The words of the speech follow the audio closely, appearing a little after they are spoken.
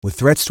With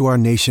threats to our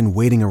nation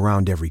waiting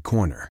around every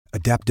corner,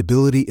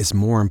 adaptability is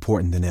more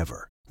important than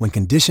ever. When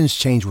conditions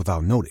change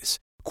without notice,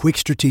 quick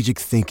strategic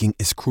thinking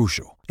is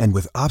crucial. And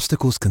with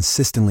obstacles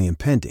consistently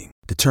impending,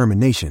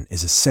 determination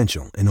is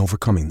essential in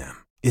overcoming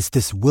them. It's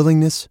this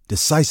willingness,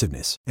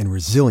 decisiveness, and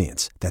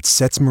resilience that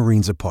sets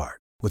Marines apart.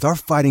 With our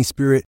fighting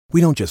spirit, we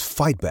don't just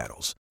fight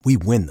battles, we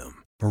win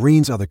them.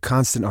 Marines are the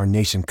constant our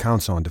nation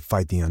counts on to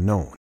fight the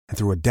unknown. And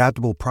through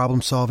adaptable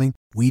problem solving,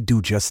 we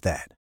do just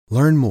that.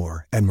 Learn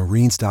more at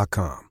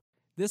marines.com.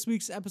 This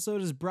week's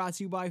episode is brought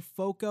to you by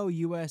FOCO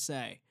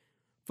USA.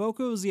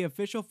 FOCO is the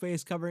official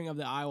face covering of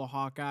the Iowa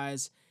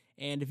Hawkeyes,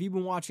 and if you've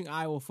been watching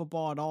Iowa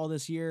football at all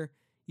this year,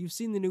 you've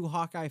seen the new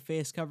Hawkeye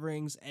face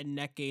coverings and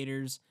neck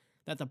gaiters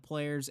that the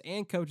players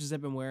and coaches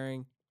have been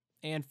wearing,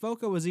 and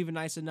FOCO was even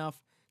nice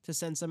enough to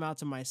send some out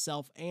to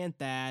myself and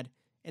Thad,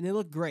 and they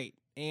look great,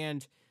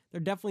 and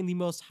they're definitely the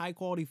most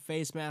high-quality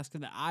face mask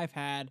that I've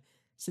had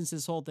since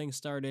this whole thing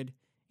started.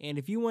 And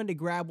if you wanted to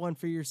grab one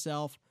for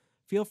yourself,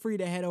 feel free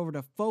to head over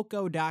to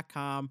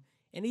foco.com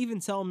and even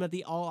tell them that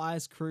the All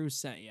Eyes crew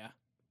sent you.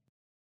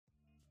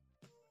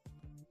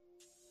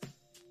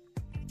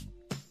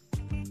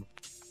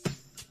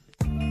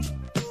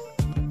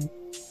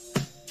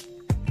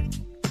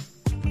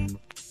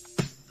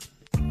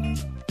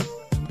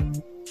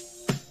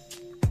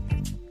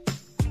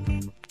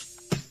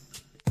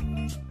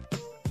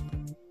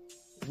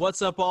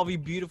 What's up, all of you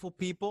beautiful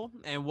people,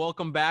 and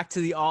welcome back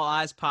to the All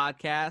Eyes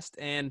podcast.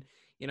 And,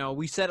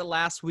 we said it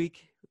last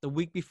week, the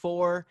week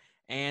before,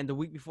 and the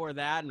week before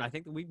that, and I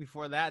think the week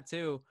before that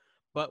too.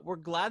 But we're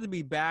glad to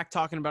be back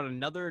talking about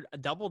a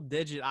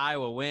double-digit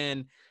Iowa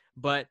win.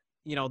 But,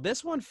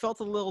 this one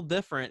felt a little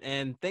different,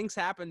 and things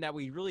happened that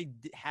we really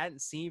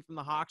hadn't seen from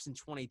the Hawks in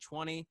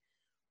 2020.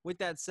 With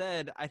that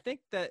said, I think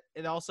that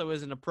it also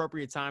is an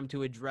appropriate time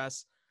to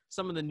address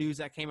some of the news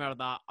that came out of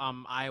the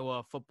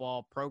Iowa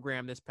football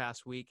program this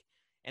past week,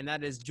 and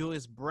that is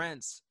Julius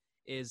Brents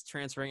is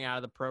transferring out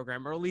of the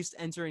program, or at least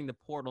entering the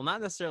portal.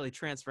 Not necessarily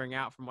transferring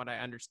out from what I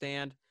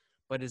understand,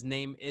 but his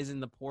name is in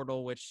the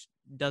portal, which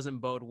doesn't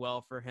bode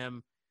well for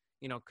him,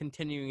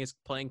 continuing his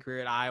playing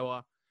career at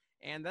Iowa.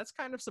 And that's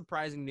kind of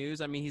surprising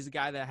news. I mean, he's a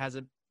guy that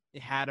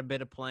had a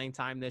bit of playing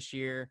time this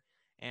year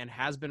and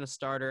has been a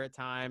starter at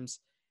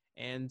times.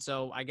 And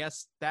so I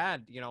guess,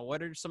 Thad,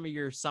 what are some of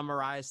your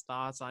summarized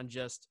thoughts on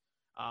just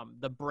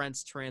the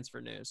Brents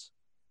transfer news?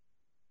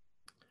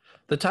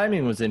 The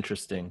timing was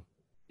interesting,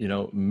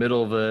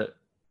 middle of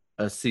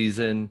a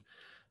season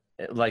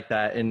like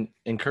that. And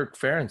Kirk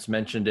Ferentz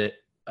mentioned it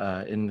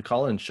in the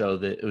call-in show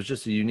that it was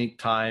just a unique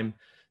time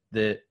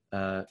that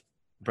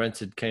Brents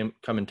had come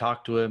and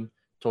talked to him,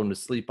 told him to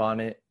sleep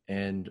on it,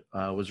 and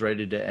was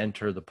ready to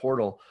enter the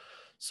portal.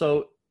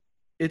 So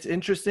it's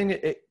interesting.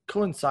 It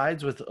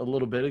coincides with a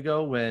little bit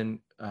ago when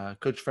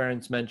Coach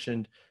Ferentz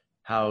mentioned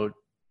how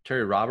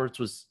Terry Roberts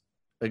was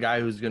a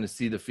guy who's going to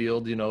see the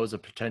field, as a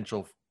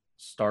potential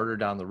starter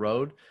down the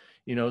road.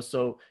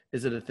 So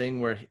is it a thing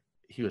where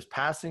he was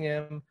passing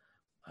him?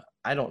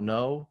 I don't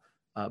know.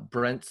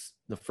 Brent's,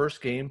 the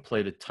first game,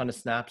 played a ton of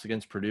snaps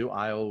against Purdue.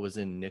 Iowa was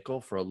in nickel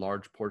for a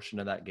large portion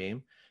of that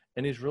game.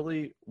 And he's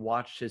really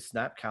watched his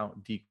snap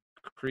count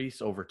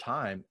decrease over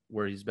time,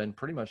 where he's been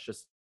pretty much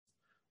just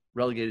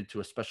relegated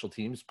to a special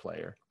teams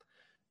player.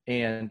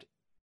 And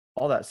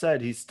all that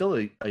said, he's still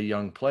a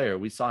young player.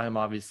 We saw him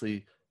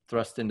obviously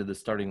thrust into the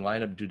starting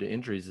lineup due to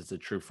injuries as a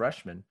true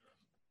freshman,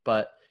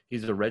 but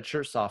he's a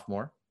redshirt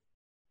sophomore.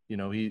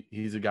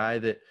 He's a guy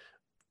that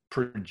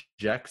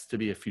projects to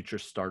be a future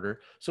starter.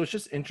 So it's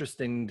just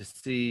interesting to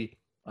see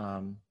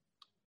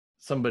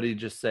somebody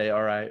just say,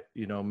 all right,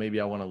 maybe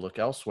I want to look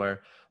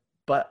elsewhere.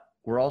 But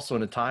we're also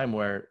in a time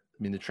where,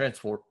 the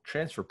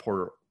transfer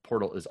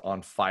portal is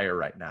on fire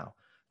right now.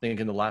 I think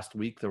in the last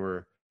week there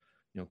were,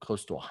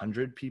 close to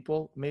 100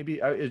 people, maybe.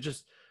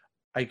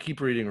 I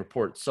keep reading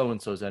reports,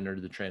 so-and-so's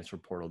entered the transfer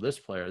portal, this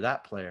player,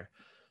 that player.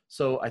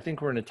 So I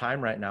think we're in a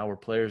time right now where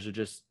players are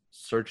just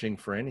searching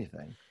for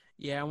anything.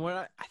 Yeah, and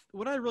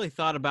what I really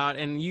thought about,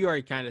 and you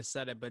already kind of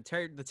said it, but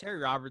the Terry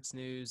Roberts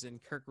news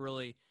and Kirk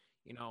really,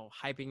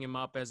 hyping him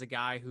up as a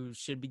guy who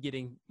should be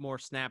getting more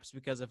snaps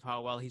because of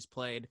how well he's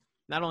played,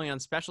 not only on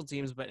special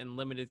teams, but in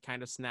limited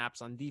kind of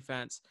snaps on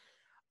defense.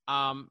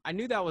 I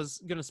knew that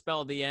was going to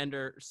spell the end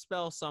or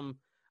spell some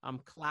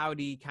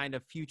cloudy kind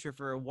of future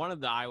for one of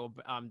the Iowa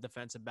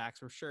defensive backs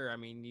for sure. I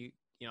mean,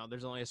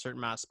 there's only a certain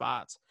amount of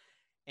spots.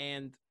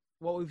 And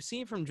what we've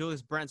seen from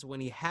Julius Brents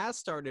when he has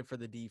started for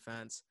the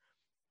defense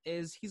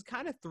is he's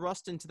kind of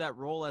thrust into that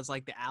role as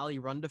like the alley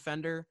run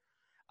defender,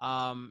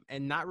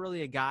 and not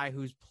really a guy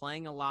who's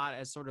playing a lot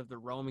as sort of the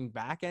roaming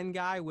back end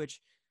guy, which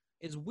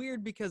is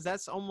weird because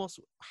that's almost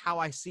how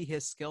I see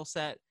his skill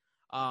set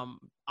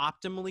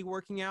optimally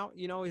working out.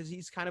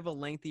 He's kind of a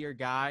lengthier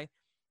guy.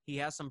 He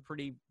has some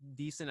pretty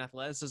decent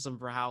athleticism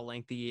for how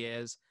lengthy he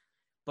is.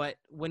 But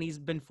when he's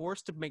been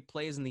forced to make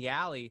plays in the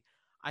alley,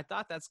 I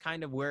thought that's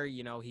kind of where,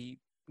 he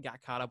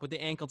got caught up with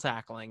the ankle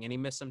tackling and he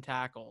missed some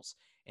tackles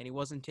and he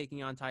wasn't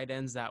taking on tight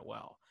ends that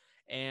well.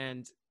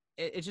 And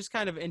it's just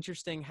kind of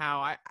interesting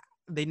how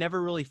they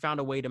never really found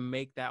a way to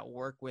make that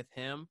work with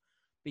him,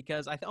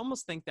 because I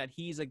almost think that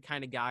he's a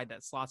kind of guy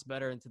that slots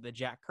better into the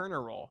Jack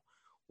Kerner role,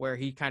 where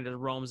he kind of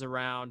roams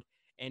around,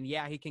 and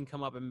yeah, he can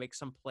come up and make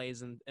some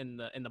plays in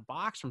the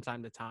box from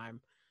time to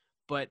time,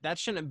 but that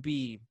shouldn't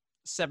be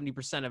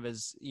 70% of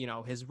his,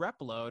 his rep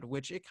load,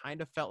 which it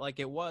kind of felt like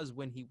it was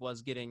when he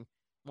was getting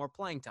more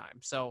playing time.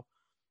 So,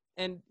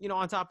 and,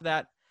 on top of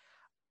that,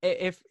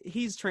 if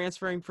he's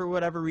transferring for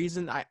whatever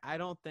reason, I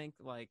don't think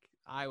like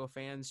Iowa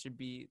fans should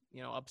be,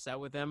 upset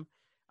with him.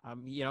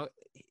 You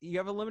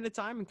have a limited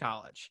time in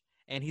college,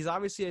 and he's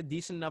obviously a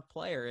decent enough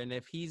player. And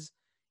if he's,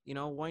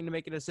 wanting to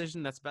make a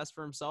decision that's best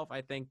for himself,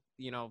 I think,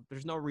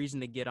 there's no reason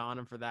to get on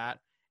him for that.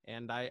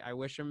 And I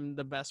wish him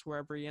the best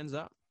wherever he ends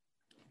up.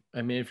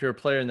 I mean, if you're a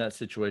player in that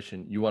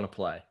situation, you want to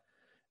play.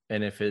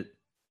 And if it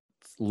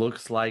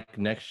looks like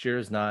next year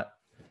is not,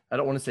 I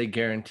don't want to say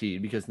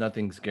guaranteed because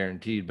nothing's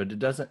guaranteed, but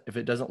if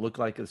it doesn't look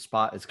like a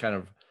spot is kind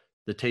of,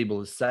 the table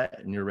is set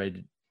and you're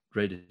ready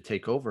to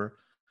take over,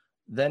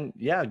 then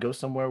yeah, go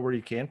somewhere where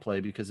you can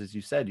play, because as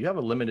you said, you have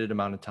a limited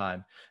amount of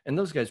time and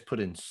those guys put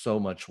in so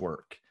much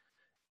work.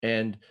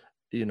 And,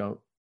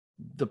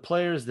 the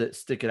players that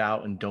stick it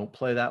out and don't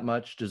play that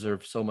much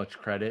deserve so much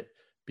credit,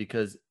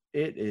 because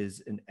it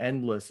is an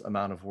endless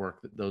amount of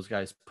work that those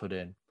guys put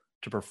in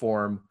to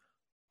perform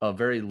a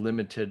very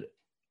limited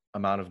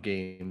amount of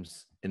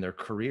games in their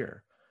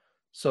career.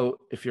 So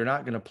if you're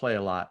not going to play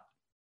a lot,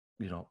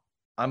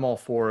 I'm all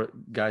for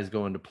guys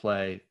going to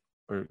play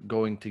or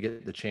going to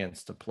get the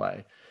chance to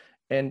play.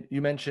 And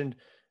you mentioned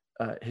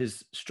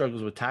his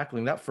struggles with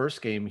tackling. That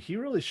first game, he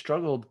really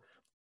struggled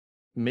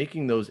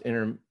making those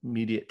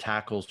intermediate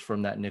tackles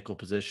from that nickel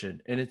position.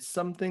 And it's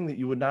something that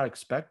you would not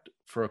expect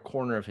for a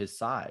corner of his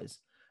size.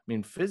 I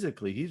mean,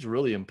 physically, he's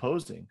really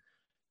imposing.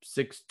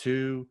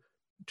 6'2",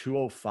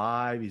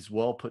 205. He's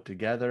well put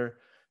together.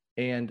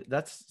 And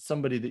that's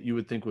somebody that you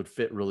would think would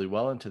fit really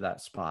well into that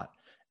spot.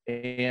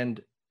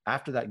 And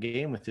after that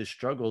game with his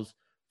struggles,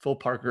 Phil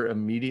Parker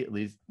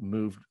immediately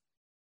moved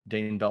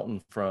Dane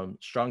Belton from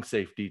strong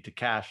safety to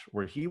cash,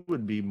 where he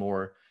would be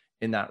more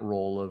in that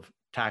role of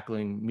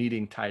tackling,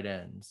 meeting tight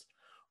ends,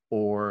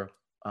 or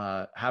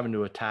having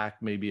to attack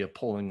maybe a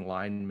pulling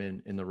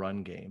lineman in the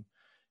run game.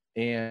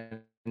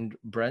 And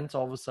Brent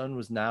all of a sudden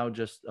was now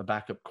just a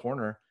backup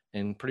corner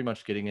and pretty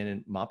much getting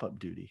in mop-up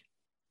duty.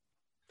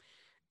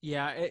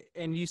 Yeah,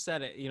 and you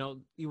said it,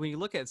 when you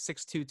look at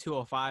 6'2",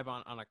 205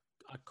 on a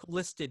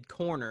listed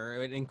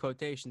corner, in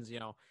quotations,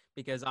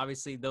 because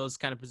obviously those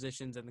kind of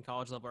positions in the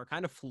college level are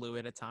kind of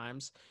fluid at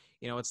times.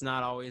 It's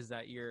not always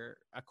that you're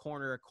a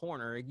corner.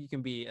 You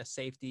can be a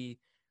safety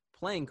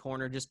playing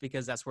corner just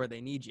because that's where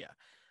they need you.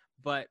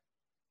 But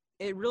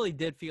it really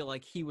did feel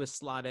like he was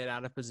slotted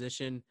out of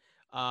position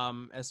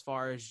as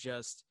far as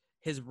just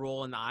his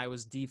role in the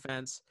Iowa's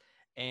defense.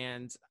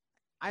 And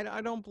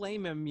I don't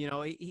blame him.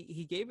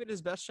 He gave it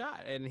his best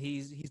shot, and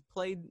he's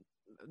played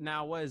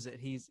now. What is it?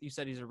 You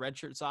said he's a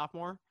redshirt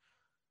sophomore.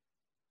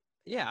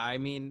 Yeah, I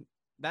mean,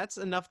 that's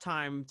enough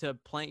time to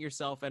plant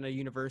yourself in a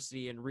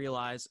university and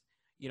realize,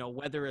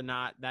 whether or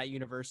not that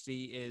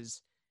university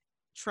is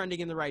trending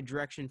in the right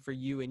direction for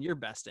you in your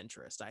best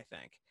interest. I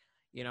think,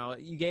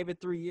 you gave it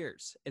 3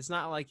 years. It's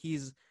not like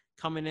he's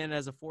coming in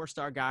as a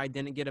 4-star guy,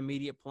 didn't get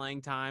immediate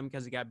playing time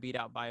because he got beat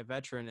out by a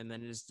veteran, and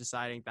then is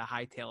deciding to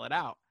hightail it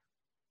out.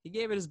 He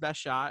gave it his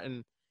best shot,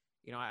 and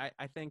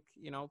I think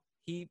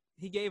he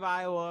gave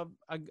Iowa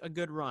a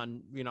good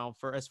run,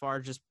 for as far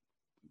as just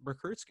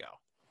recruits go.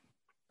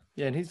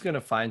 Yeah, and he's going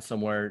to find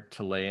somewhere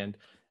to land.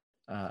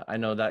 I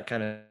know that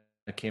kind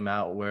of came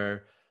out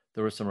where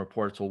there were some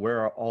reports, well, where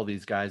are all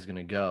these guys going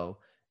to go?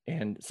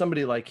 And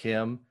somebody like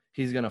him,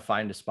 he's going to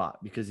find a spot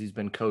because he's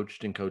been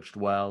coached and coached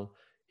well.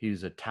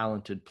 He's a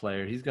talented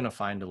player. He's going to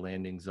find a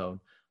landing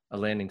zone, a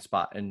landing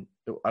spot. And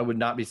I would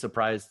not be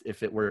surprised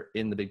if it were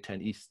in the Big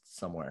Ten East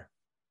somewhere.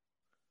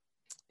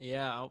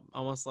 Yeah,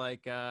 almost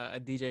like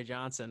a DJ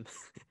Johnson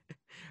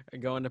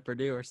going to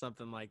Purdue or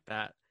something like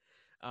that.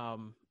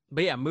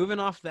 But yeah, moving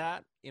off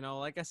that,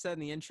 like I said in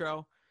the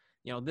intro,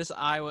 this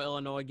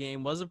Iowa-Illinois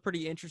game was a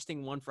pretty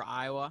interesting one for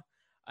Iowa,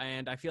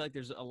 and I feel like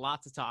there's a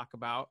lot to talk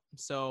about.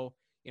 So,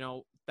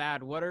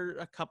 Thad, what are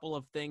a couple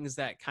of things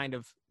that kind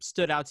of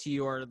stood out to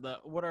you, or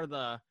what are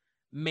the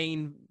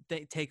main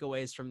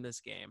takeaways from this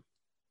game?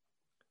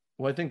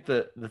 Well, I think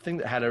the thing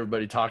that had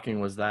everybody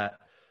talking was that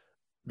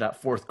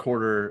fourth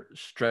quarter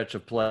stretch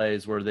of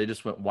plays where they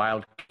just went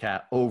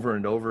wildcat over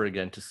and over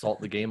again to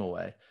salt the game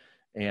away.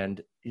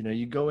 And,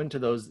 you go into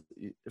those,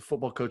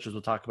 football coaches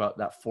will talk about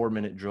that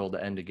 4-minute drill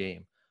to end a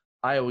game.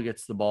 Iowa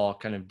gets the ball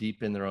kind of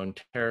deep in their own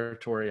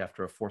territory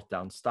after a 4th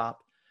down stop,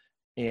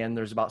 and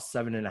there's about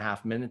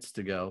 7.5 minutes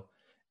to go.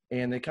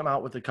 And they come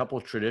out with a couple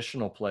of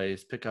traditional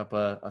plays, pick up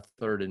a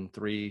 3rd and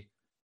 3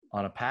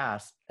 on a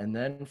pass. And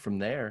then from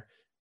there,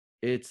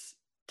 it's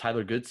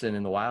Tyler Goodson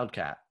in the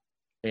Wildcat.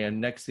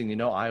 And next thing you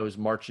know, Iowa's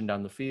marching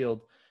down the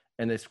field,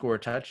 and they score a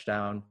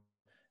touchdown,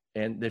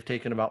 and they've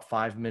taken about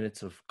 5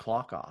 minutes of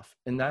clock off.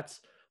 And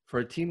that's for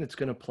a team that's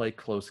going to play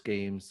close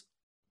games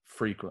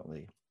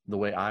frequently, the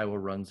way Iowa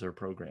runs their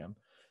program.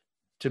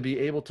 to be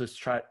able to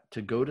try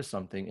to go to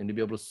something and to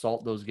be able to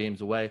salt those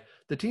games away.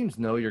 The teams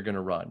know you're going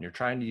to run. You're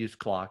trying to use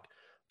clock,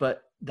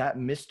 but that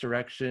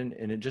misdirection,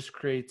 and it just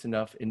creates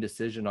enough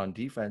indecision on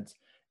defense,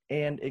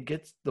 and it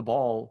gets the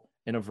ball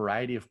in a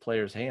variety of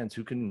players' hands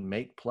who can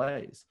make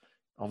plays.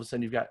 All of a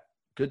sudden, you've got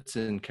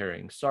Goodson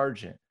carrying,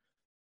 Sargent,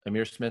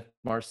 Amir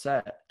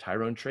Smith-Marset,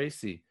 Tyrone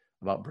Tracy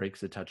about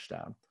breaks a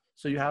touchdown.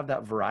 So you have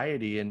that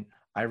variety, and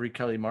Ivory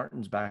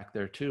Kelly-Martin's back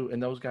there too,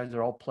 and those guys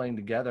are all playing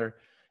together,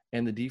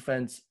 and the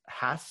defense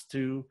has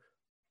to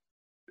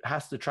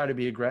try to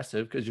be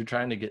aggressive because you're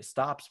trying to get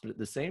stops, but at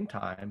the same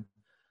time,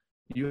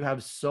 you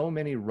have so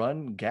many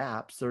run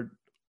gaps. Or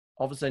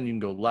all of a sudden you can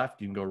go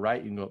left, you can go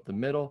right, you can go up the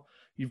middle.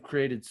 You've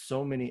created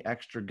so many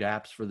extra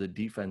gaps for the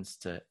defense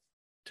to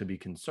be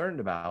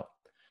concerned about.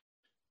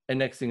 And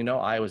next thing you know,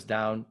 Iowa's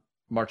down,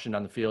 marching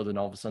down the field, and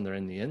all of a sudden they're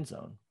in the end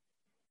zone.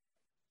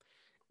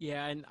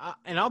 Yeah,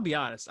 and I'll be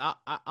honest.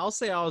 I'll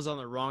say I was on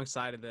the wrong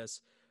side of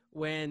this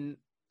when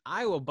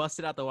Iowa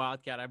busted out the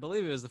Wildcat. I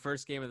believe it was the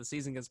first game of the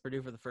season against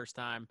Purdue for the first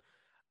time.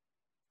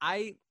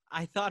 I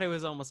thought it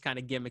was almost kind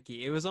of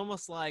gimmicky. It was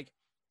almost like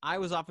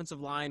Iowa's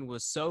offensive line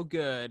was so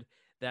good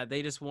that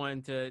they just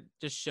wanted to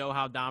just show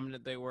how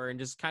dominant they were and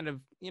just kind of,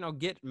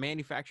 get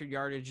manufactured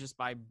yardage just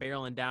by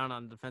barreling down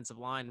on the defensive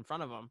line in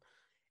front of them.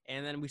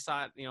 And then we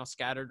saw it,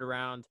 scattered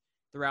around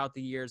throughout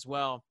the year as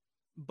well.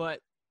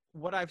 But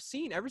what I've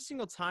seen every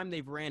single time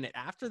they've ran it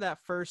after that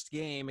first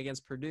game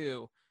against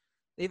Purdue,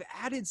 they've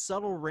added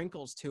subtle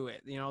wrinkles to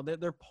it.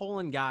 They're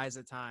pulling guys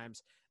at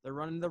times. They're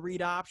running the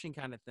read option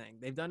kind of thing.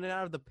 They've done it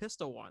out of the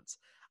pistol once.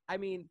 I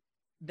mean,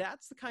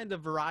 that's the kind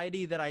of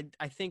variety that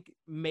I think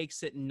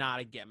makes it not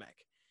a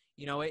gimmick.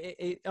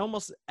 It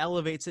almost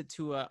elevates it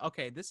to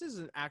okay, this is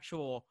an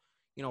actual,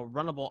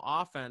 runnable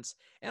offense.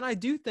 And I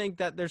do think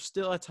that there's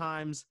still at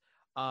times,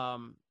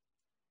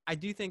 I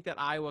do think that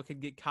Iowa could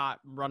get caught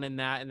running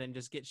that and then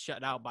just get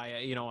shut out by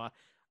a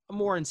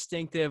more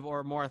instinctive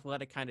or more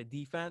athletic kind of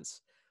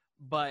defense.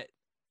 But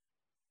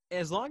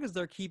as long as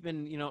they're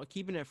keeping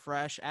it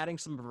fresh, adding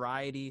some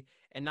variety,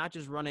 and not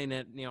just running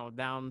it,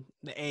 down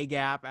the A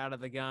gap out of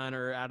the gun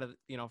or out of,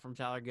 from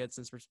Tyler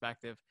Goodson's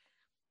perspective,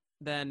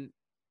 then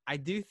I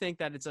do think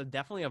that it's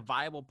definitely a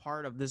viable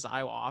part of this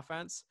Iowa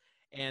offense.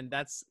 And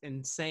that's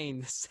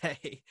insane to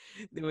say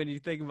when you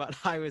think about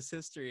Iowa's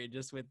history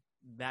just with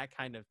that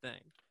kind of thing.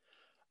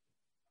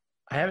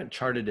 I haven't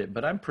charted it,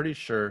 but I'm pretty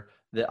sure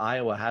that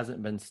Iowa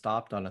hasn't been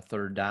stopped on a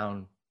third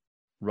down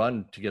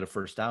run to get a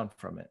first down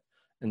from it.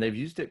 And they've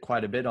used it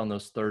quite a bit on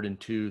those 3rd and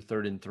 2,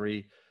 3rd and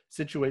 3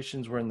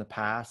 situations where in the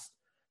past,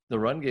 the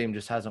run game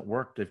just hasn't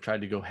worked. They've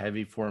tried to go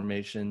heavy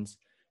formations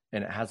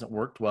and it hasn't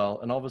worked well.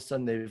 And all of a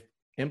sudden they've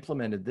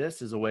implemented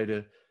this as a way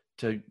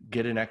to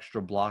get an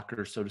extra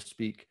blocker, so to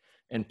speak,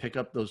 and pick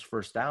up those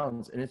first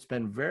downs. And it's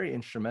been very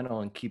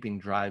instrumental in keeping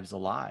drives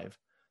alive.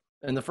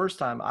 And the first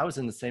time I was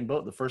in the same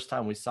boat, the first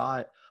time we saw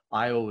it,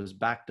 Iowa was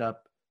backed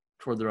up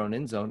toward their own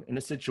end zone in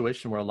a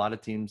situation where a lot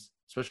of teams,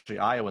 especially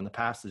Iowa in the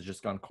past, has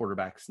just gone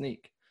quarterback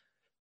sneak.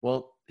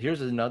 Well,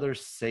 here's another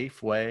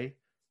safe way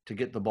to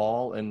get the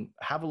ball and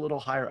have a little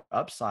higher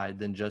upside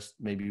than just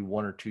maybe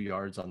 1 or 2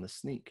 yards on the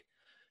sneak.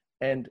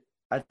 And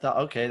I thought,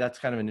 okay, that's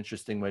kind of an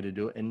interesting way to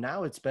do it. And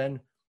now it's been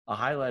a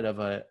highlight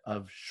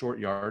of short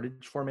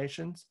yardage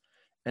formations.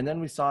 And then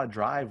we saw a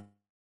drive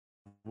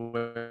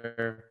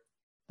where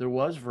there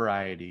was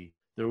variety.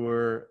 There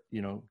were,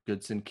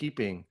 Goodson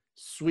keeping,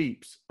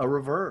 sweeps, a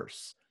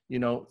reverse,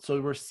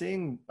 so we're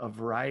seeing a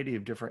variety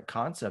of different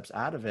concepts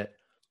out of it.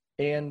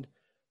 And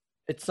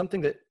it's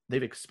something that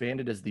they've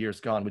expanded as the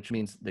year's gone, which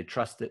means they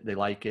trust it. They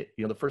like it.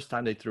 The first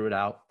time they threw it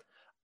out,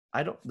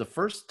 the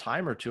first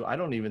time or two, I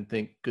don't even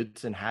think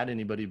Goodson had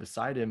anybody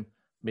beside him.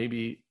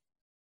 Maybe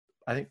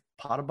I think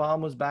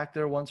Pottebaum was back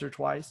there once or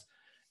twice.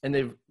 And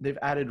they've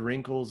added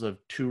wrinkles of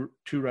two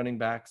running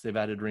backs. They've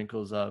added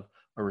wrinkles of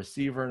a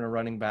receiver and a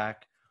running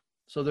back.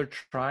 So they're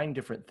trying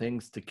different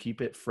things to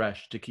keep it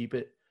fresh, to keep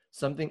it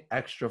something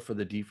extra for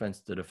the defense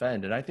to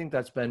defend. And I think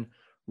that's been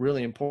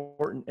really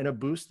important and a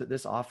boost that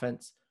this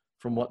offense,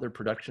 from what their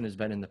production has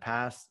been in the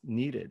past,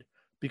 needed.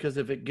 Because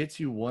if it gets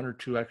you 1 or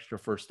 2 extra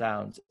first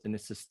downs and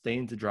it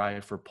sustains a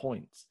drive for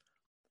points,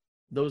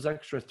 those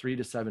extra 3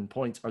 to 7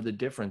 points are the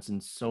difference in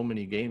so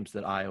many games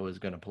that Iowa is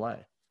going to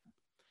play.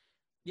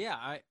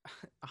 Yeah,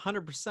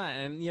 100%.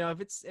 And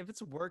if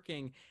it's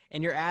working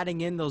and you're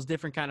adding in those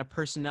different kind of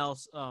personnel,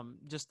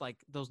 just like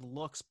those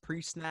looks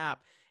pre-snap,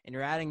 and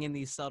you're adding in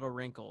these subtle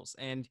wrinkles,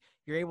 and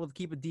you're able to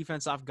keep a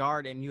defense off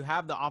guard, and you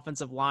have the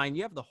offensive line,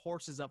 you have the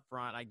horses up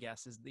front, I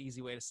guess is the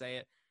easy way to say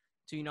it,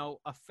 to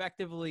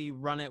effectively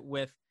run it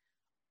with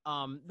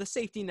the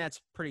safety net's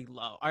pretty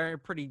low or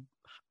pretty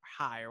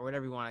high or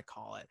whatever you want to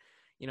call it.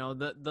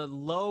 The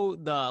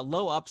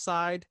low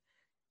upside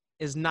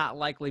is not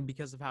likely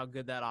because of how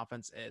good that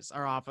offense is,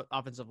 or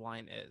offensive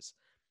line is.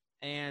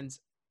 And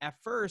at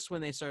first,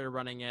 when they started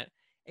running it,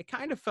 it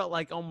kind of felt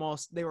like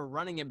almost they were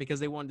running it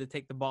because they wanted to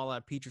take the ball out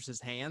of Petrus's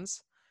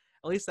hands.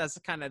 At least that's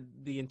kind of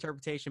the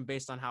interpretation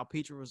based on how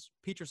Petrus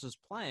was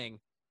playing.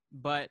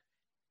 But,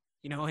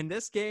 in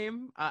this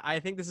game, I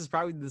think this is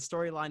probably the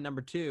storyline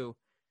number 2.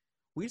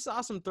 we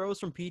saw some throws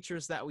from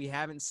Petras that we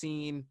haven't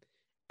seen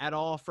at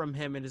all from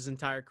him in his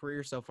entire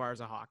career so far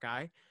as a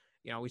Hawkeye.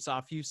 You know, we saw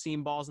a few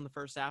seam balls in the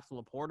first half to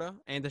Laporta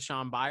and to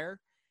Sean Byer.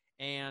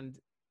 And,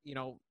 you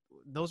know,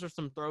 those are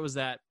some throws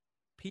that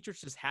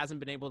Petras just hasn't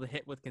been able to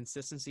hit with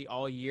consistency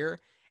all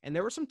year. And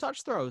there were some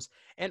touch throws.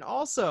 And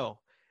also,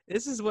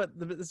 this is what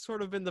it's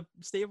sort of been the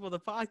staple of the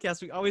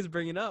podcast. We always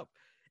bring it up.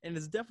 And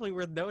it's definitely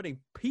worth noting.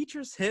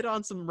 Petras hit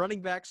on some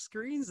running back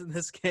screens in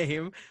this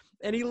game,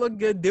 and he looked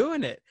good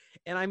doing it.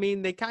 And, I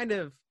mean, they kind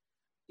of,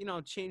 you know,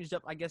 changed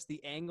up, I guess,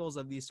 the angles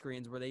of these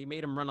screens where they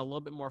made him run a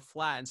little bit more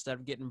flat instead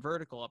of getting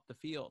vertical up the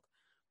field.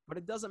 But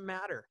it doesn't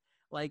matter.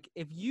 Like,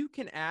 if you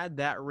can add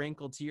that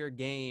wrinkle to your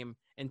game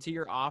and to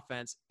your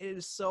offense, it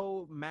is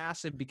so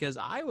massive because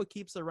Iowa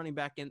keeps the running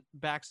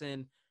backs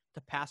in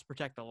to pass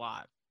protect a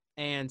lot.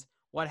 And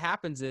what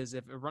happens is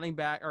if a running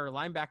back or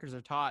linebackers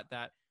are taught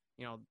that,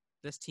 you know,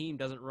 this team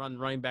doesn't run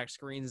running back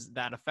screens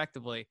that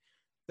effectively,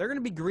 they're going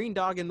to be green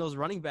dogging those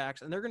running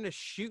backs, and they're going to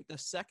shoot the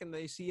second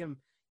they see him,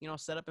 you know,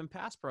 set up in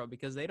pass pro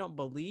because they don't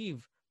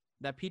believe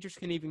that Petras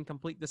can even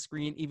complete the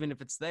screen, even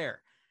if it's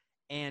there.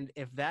 And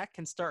if that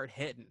can start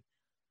hitting,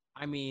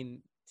 I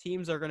mean,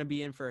 teams are going to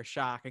be in for a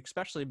shock,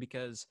 especially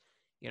because,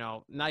 you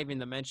know, not even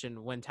to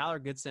mention when Tyler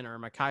Goodson or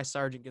Mekhi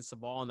Sargent gets the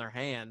ball in their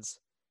hands,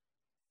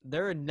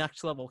 they're a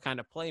next level kind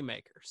of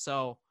playmaker.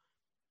 So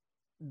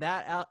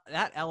that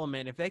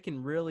element, if they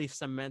can really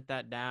cement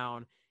that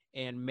down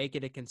and make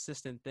it a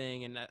consistent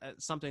thing and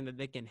something that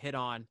they can hit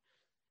on,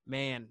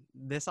 man,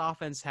 this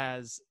offense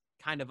has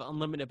kind of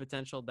unlimited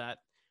potential that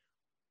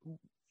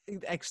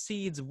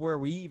exceeds where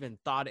we even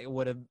thought it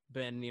would have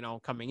been, you know,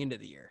 coming into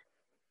the year.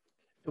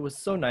 It was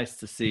so nice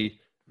to see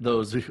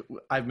those.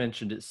 I've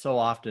mentioned it so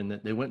often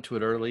that they went to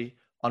it early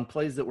on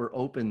plays that were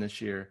open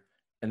this year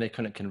and they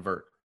couldn't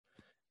convert.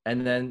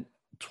 And then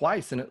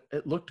twice, and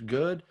it looked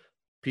good.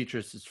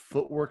 Petras'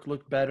 footwork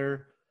looked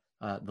better.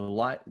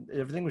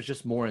 Everything was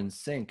just more in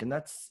sync. And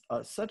that's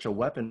such a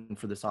weapon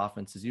for this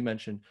offense, as you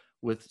mentioned,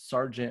 with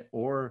Sargent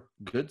or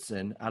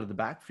Goodson out of the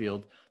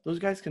backfield. Those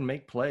guys can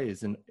make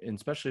plays, and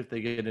especially if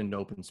they get into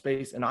open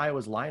space. And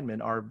Iowa's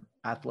linemen are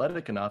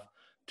athletic enough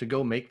to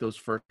go make those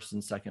first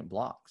and second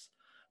blocks.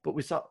 But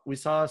we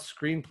saw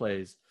screen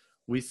plays.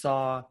 We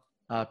saw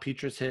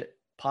Petras hit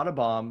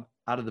Pottebaum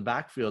out of the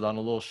backfield on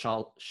a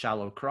little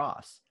shallow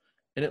cross.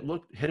 And it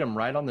hit him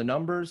right on the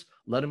numbers,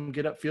 let him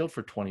get upfield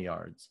for 20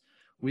 yards.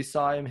 We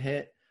saw him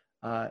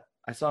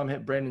I saw him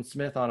hit Brandon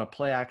Smith on a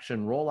play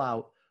action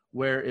rollout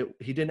where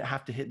he didn't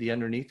have to hit the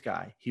underneath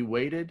guy. He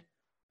waited,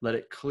 let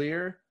it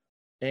clear,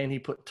 and he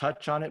put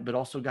touch on it, but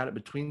also got it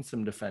between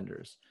some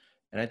defenders.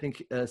 And I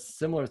think a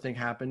similar thing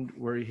happened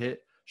where he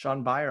hit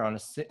Sean Byer on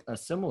a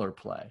similar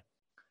play,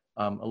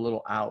 a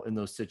little out in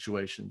those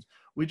situations.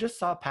 We just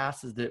saw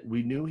passes that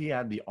we knew he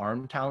had the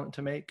arm talent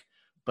to make,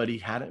 but he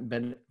hadn't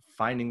been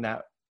finding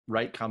that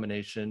right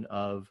combination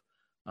of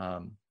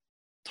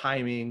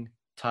timing,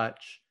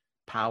 touch,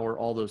 power,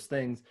 all those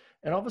things.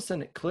 And all of a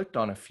sudden it clicked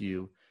on a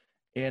few.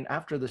 And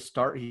after the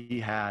start he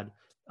had,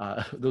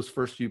 those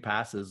first few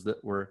passes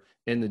that were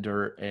in the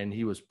dirt and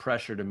he was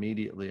pressured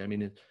immediately. I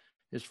mean,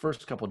 his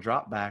first couple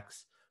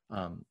dropbacks,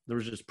 there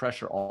was just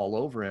pressure all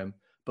over him.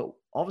 But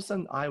all of a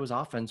sudden Iowa's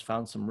offense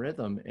found some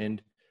rhythm,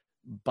 and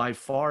by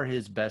far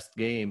his best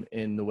game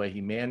in the way he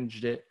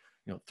managed it.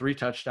 3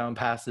 touchdown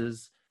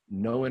passes,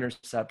 no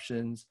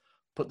interceptions,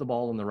 put the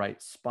ball in the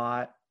right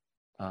spot.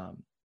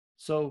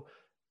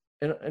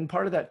 And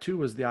part of that too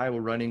was the Iowa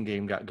running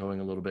game got going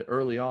a little bit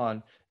early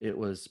on. It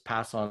was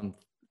pass on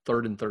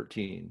 3rd and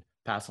 13,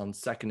 pass on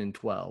 2nd and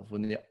 12.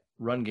 When the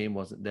run game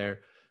wasn't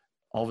there,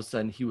 all of a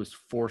sudden he was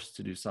forced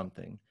to do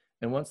something.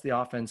 And once the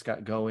offense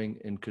got going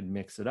and could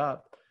mix it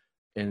up,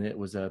 and it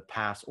was a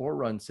pass or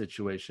run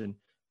situation,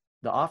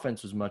 the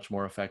offense was much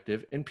more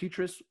effective. And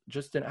Petras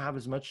just didn't have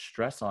as much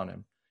stress on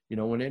him.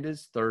 When it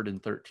is 3rd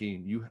and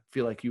 13, you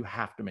feel like you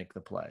have to make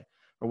the play.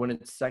 Or when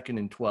it's 2nd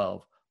and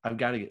 12, I've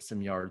got to get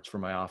some yards for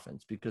my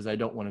offense because I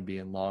don't want to be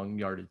in long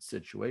yardage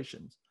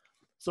situations.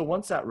 So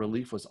once that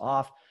relief was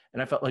off,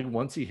 and I felt like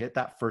once he hit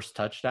that first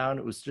touchdown,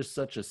 it was just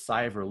such a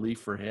sigh of relief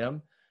for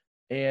him.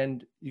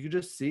 And you could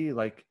just see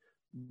like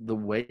the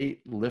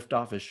weight lift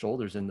off his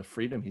shoulders and the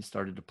freedom he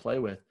started to play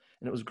with.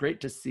 And it was great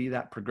to see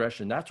that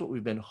progression. That's what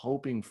we've been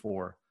hoping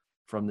for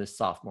from this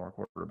sophomore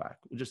quarterback.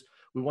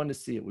 We wanted to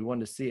see it. We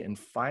wanted to see it. And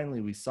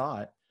finally we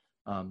saw it.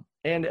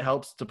 And it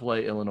helps to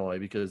play Illinois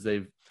because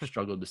they've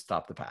struggled to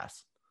stop the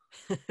pass.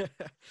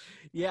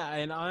 Yeah.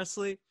 And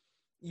honestly,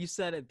 you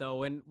said it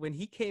though, when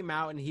he came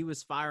out and he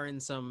was firing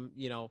some,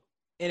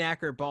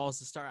 inaccurate balls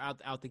to start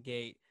out the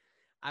gate,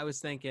 I was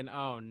thinking,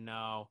 oh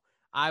no,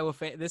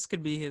 this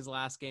could be his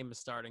last game as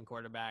starting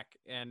quarterback.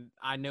 And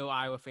I know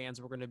Iowa fans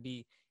were going to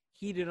be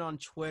heated on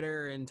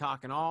Twitter and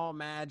talking all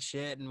mad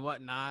shit and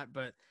whatnot,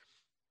 but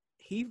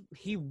he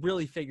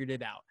really figured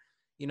it out.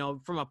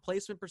 From a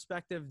placement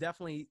perspective,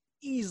 definitely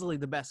easily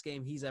the best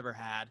game he's ever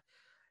had.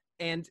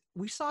 And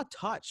we saw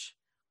touch.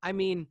 I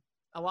mean,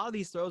 a lot of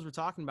these throws we're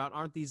talking about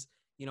aren't these,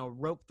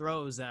 rope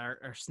throws that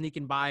are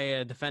sneaking by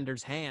a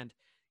defender's hand.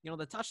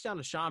 The touchdown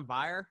to Sean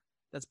Byer,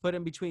 that's put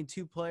in between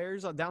two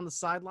players down the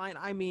sideline.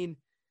 I mean,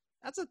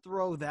 that's a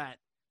throw that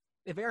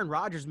if Aaron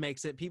Rodgers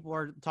makes it, people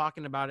are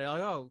talking about it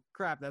like, oh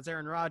crap, that's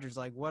Aaron Rodgers.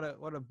 Like what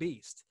a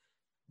beast.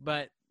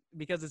 But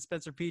because it's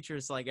Spencer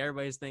Petras, like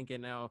everybody's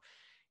thinking, oh,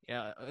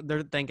 yeah,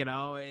 they're thinking,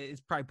 oh,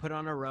 it's probably put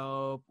on a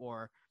rope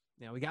or,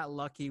 we got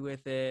lucky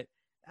with it.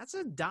 That's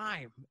a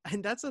dime.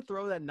 And that's a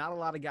throw that not a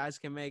lot of guys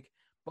can make.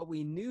 But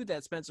we knew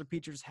that Spencer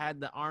Petras had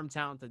the arm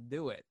talent to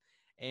do it.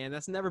 And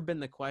that's never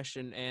been the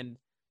question. And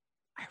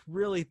I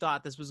really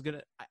thought this was going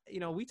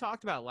to, we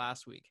talked about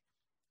last week.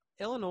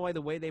 Illinois,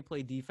 the way they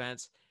play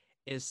defense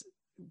is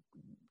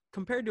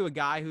compared to a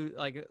guy who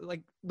like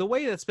the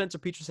way that Spencer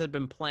Petras had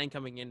been playing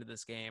coming into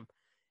this game,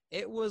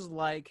 it was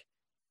like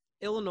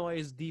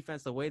Illinois'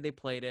 defense, the way they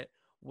played it,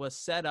 was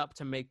set up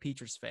to make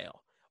Petras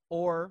fail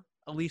or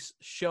at least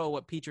show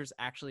what Petras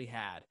actually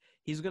had.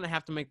 He's going to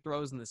have to make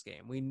throws in this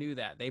game. We knew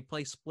that. They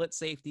play split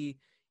safety,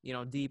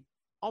 deep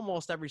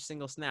almost every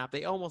single snap.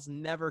 They almost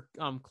never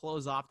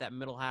close off that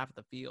middle half of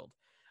the field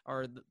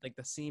or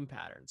the seam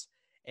patterns.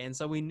 And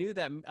so we knew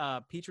that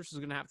Petras was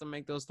going to have to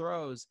make those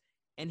throws,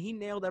 and he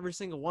nailed every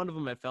single one of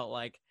them, it felt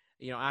like,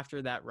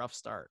 after that rough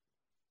start.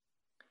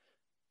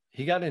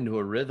 He got into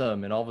a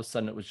rhythm, and all of a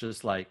sudden it was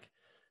just like,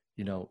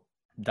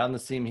 down the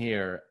seam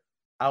here,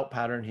 out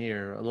pattern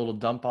here, a little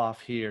dump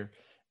off here.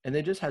 And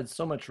they just had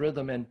so much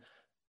rhythm. And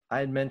I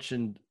had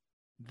mentioned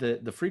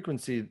the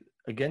frequency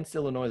against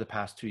Illinois the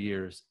past 2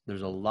 years.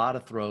 There's a lot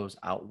of throws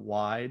out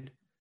wide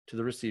to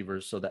the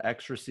receivers. So the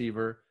X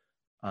receiver,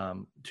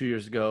 2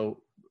 years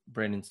ago,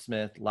 Brandon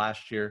Smith,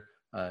 last year,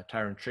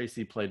 Tyron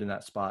Tracy played in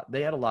that spot.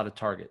 They had a lot of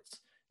targets,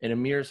 and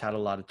Amir's had a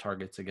lot of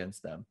targets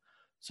against them.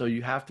 So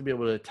you have to be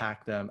able to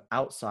attack them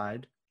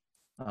outside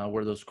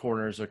where those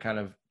corners are kind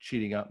of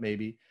cheating up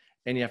maybe,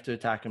 and you have to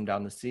attack him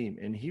down the seam.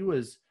 And he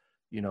was,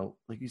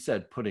 like you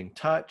said, putting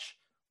touch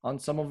on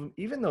some of them.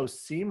 Even those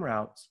seam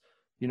routes,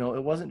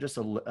 it wasn't just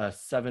a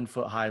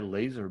 7-foot high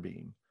laser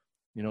beam.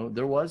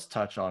 There was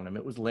touch on him.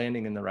 It was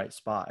landing in the right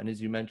spot. And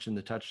as you mentioned,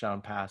 the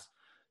touchdown pass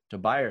to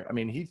Beyer, I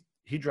mean,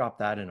 he dropped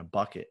that in a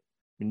bucket.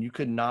 I mean, you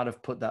could not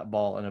have put that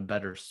ball in a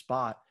better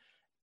spot.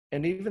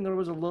 And even there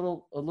was a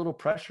little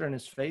pressure in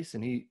his face,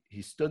 and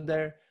he stood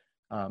there,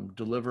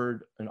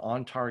 delivered an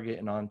on-target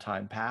and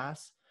on-time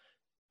pass.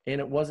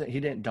 And he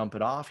didn't dump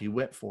it off. He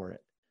went for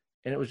it.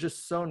 And it was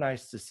just so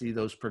nice to see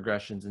those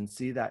progressions and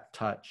see that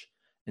touch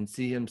and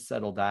see him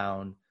settle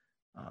down.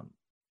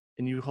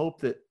 And you hope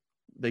that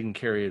they can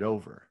carry it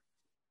over.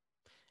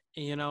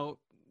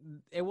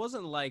 It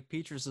wasn't like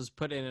Petras was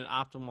put in an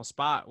optimal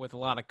spot with a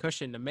lot of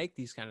cushion to make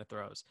these kind of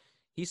throws.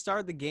 He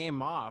started the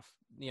game off,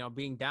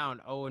 being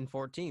down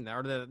 0-14,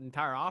 or the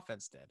entire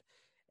offense did.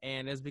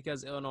 And it's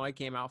because Illinois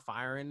came out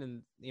firing,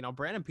 and,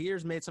 Brandon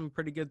Peters made some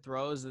pretty good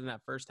throws in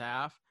that first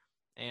half.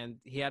 And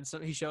he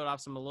showed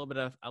off a little bit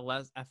of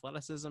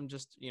athleticism,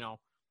 just,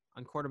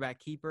 on quarterback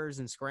keepers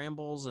and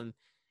scrambles. And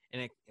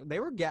they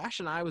were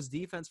gashing Iowa's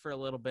defense for a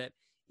little bit,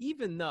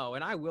 even though,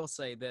 and I will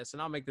say this,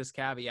 and I'll make this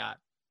caveat.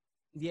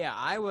 Yeah,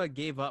 Iowa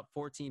gave up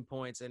 14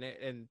 points, and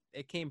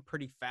it came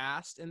pretty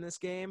fast in this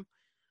game.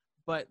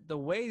 But the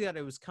way that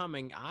it was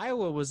coming,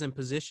 Iowa was in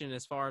position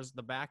as far as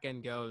the back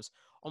end goes,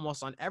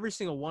 almost on every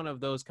single one of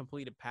those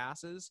completed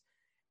passes.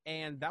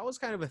 And that was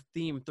kind of a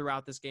theme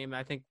throughout this game.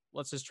 I think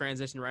let's just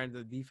transition right into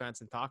the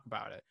defense and talk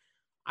about it.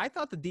 I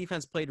thought the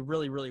defense played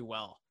really, really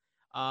well.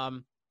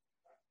 The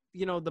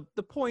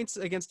points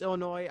against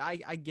Illinois,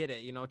 I get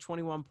it.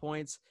 21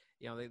 points.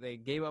 They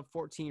gave up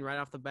 14 right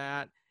off the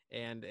bat.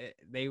 And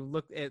they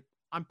looked at,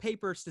 on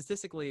paper,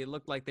 statistically, it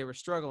looked like they were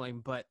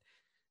struggling, but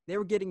they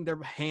were getting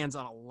their hands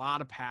on a lot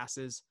of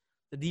passes.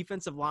 The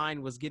defensive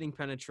line was getting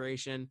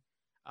penetration.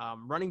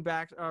 Running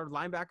back or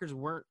linebackers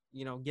weren't,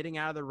 getting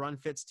out of the run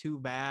fits too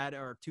bad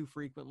or too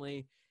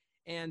frequently.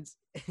 And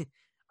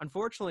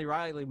unfortunately,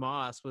 Riley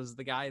Moss was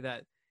the guy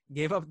that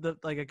gave up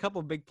a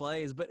couple big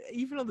plays, but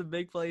even on the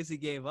big plays he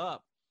gave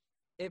up,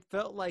 it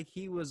felt like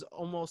he was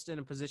almost in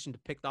a position to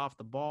pick off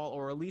the ball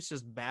or at least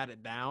just bat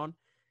it down.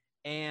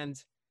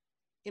 And,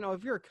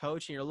 if you're a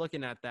coach and you're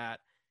looking at that,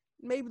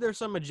 maybe there's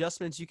some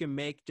adjustments you can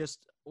make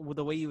just with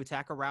the way you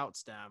attack a route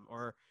stem,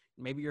 or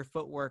maybe your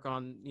footwork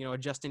on,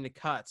 adjusting the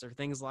cuts or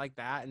things like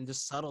that, and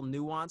just subtle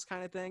nuance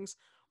kind of things.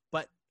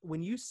 But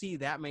when you see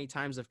that many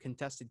times of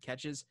contested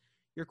catches,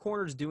 your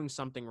corner's doing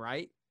something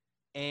right.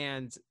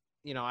 And,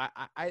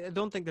 I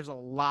don't think there's a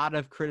lot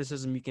of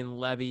criticism you can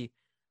levy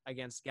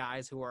against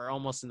guys who are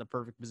almost in the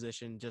perfect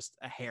position, just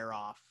a hair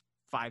off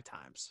 5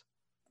 times.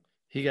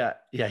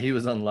 He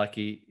was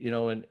unlucky,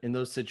 in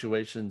those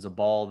situations, a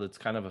ball that's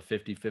kind of a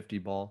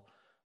 50-50 ball,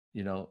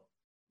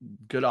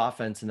 good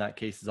offense in that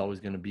case is always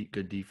going to beat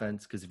good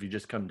defense. Cause if you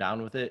just come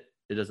down with it,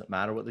 it doesn't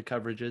matter what the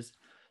coverage is.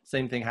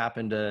 Same thing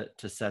happened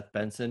to Seth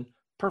Benson,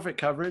 perfect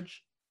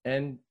coverage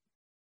and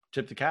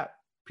tip the cap.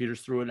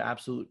 Peters threw an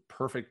absolute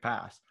perfect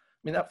pass.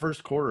 I mean, that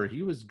first quarter,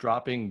 he was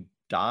dropping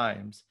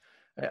dimes.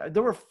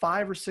 There were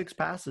 5 or 6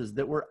 passes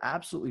that were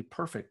absolutely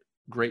perfect,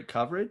 great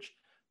coverage,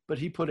 but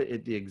he put it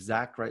at the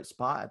exact right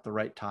spot at the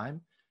right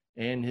time.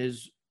 And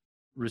his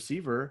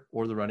receiver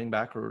or the running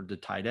back or the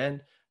tight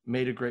end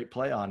made a great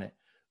play on it.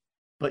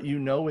 But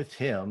with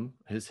him,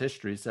 his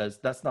history says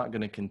that's not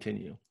going to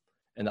continue.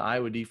 And the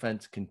Iowa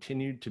defense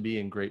continued to be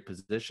in great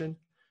position.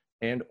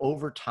 And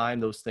over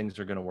time, those things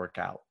are going to work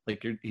out.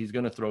 Like he's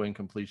going to throw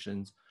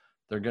incompletions.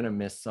 They're going to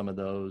miss some of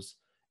those.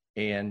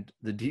 And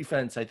the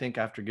defense, I think,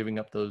 after giving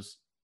up those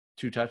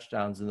 2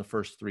 touchdowns in the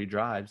first 3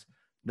 drives,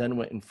 then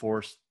went and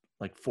forced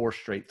like 4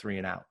 straight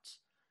 3-and-outs.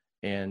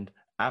 And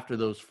after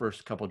those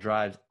first couple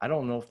drives, I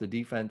don't know if the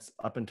defense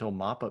up until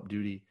mop-up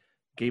duty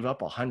gave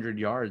up 100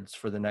 yards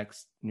for the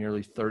next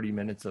nearly 30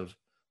 minutes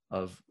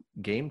of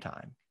game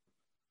time.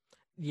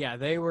 Yeah,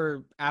 they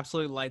were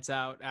absolutely lights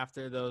out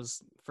after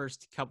those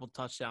first couple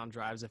touchdown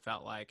drives, it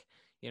felt like,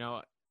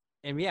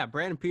 and yeah,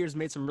 Brandon Peters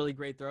made some really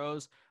great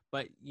throws,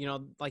 but,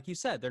 like you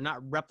said, they're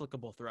not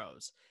replicable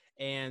throws.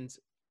 And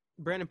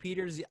Brandon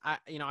Peters,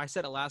 I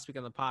said it last week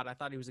on the pod, I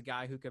thought he was a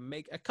guy who can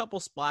make a couple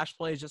splash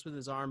plays just with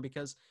his arm,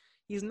 because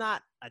he's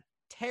not a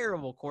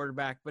terrible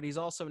quarterback, but he's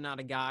also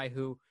not a guy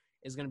who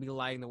is going to be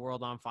lighting the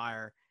world on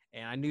fire.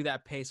 And I knew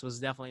that pace was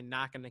definitely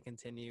not going to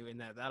continue, and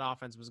that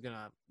offense was going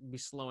to be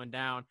slowing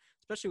down,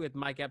 especially with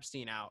Mike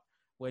Epstein out,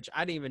 which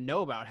I didn't even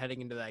know about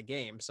heading into that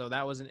game. So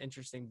that was an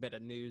interesting bit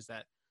of news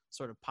that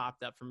sort of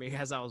popped up for me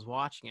as I was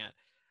watching it.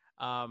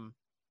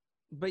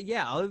 But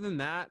yeah, other than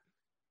that,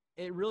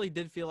 it really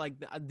did feel like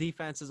the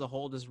defense as a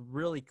whole just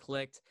really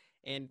clicked.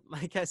 And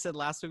like I said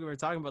last week, we were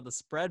talking about the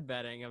spread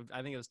betting of,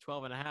 I think it was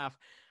 12.5.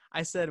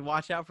 I said,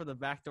 watch out for the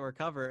backdoor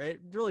cover. It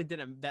really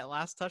didn't, that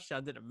last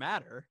touchdown didn't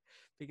matter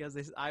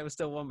because I was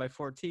still won by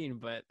 14,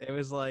 but it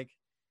was like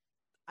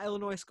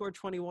Illinois scored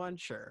 21.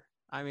 Sure.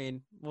 I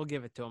mean, we'll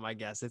give it to them, I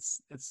guess.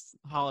 It's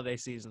holiday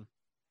season.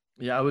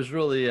 Yeah, I was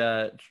really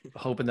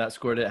hoping that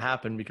score didn't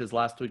happen, because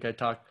last week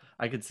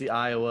I could see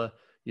Iowa,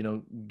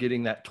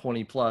 getting that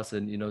 20 plus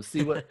and,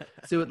 see what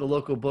the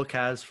local book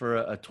has for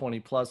a 20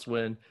 plus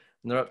win.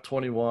 And they're up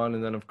 21,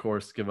 and then of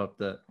course give up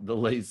the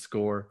late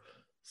score.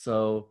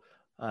 So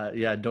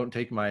yeah, don't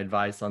take my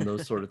advice on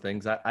those sort of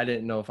things. I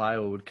didn't know if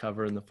Iowa would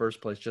cover in the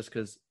first place, just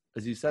because,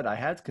 as you said, I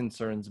had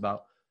concerns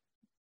about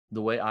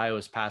the way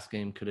Iowa's pass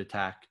game could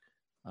attack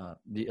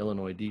the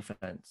Illinois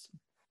defense.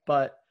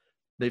 But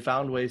they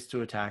found ways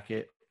to attack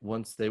it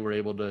once they were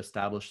able to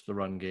establish the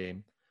run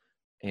game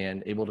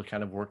and able to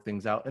kind of work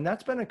things out. And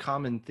that's been a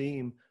common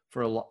theme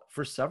for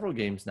several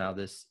games now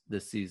this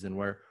season,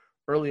 where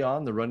early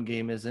on the run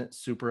game isn't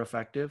super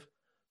effective,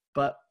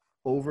 but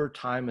over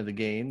time of the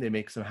game, they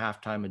make some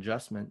halftime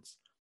adjustments.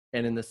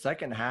 And in the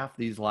second half,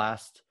 these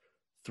last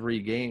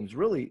 3 games,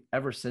 really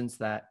ever since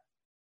that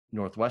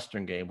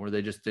Northwestern game where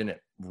they just didn't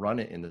run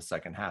it in the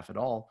second half at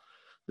all,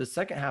 the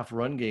second half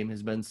run game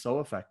has been so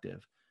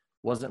effective.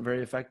 Wasn't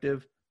very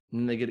effective,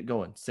 and then they get it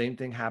going. Same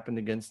thing happened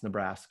against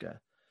Nebraska.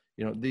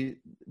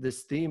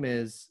 This theme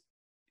is,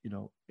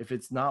 if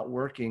it's not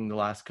working the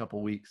last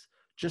couple weeks,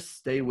 just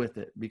stay with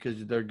it,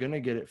 because they're going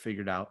to get it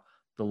figured out.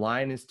 The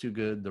line is too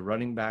good. The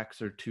running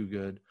backs are too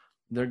good.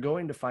 They're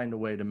going to find a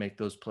way to make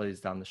those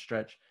plays down the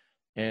stretch.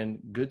 And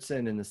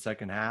Goodson in the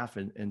second half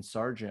and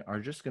Sargent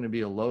are just going to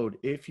be a load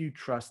if you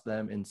trust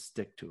them and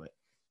stick to it.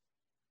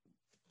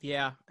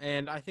 Yeah,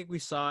 and I think we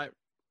saw it.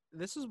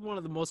 This is one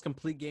of the most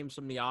complete games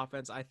from the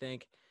offense, I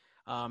think,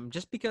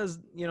 just because,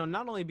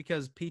 not only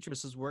because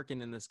Petras is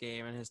working in this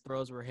game and his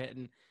throws were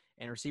hitting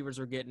and receivers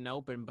were getting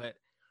open, but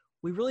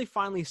we really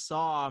finally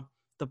saw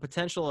the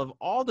potential of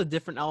all the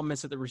different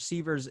elements that the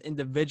receivers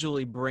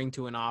individually bring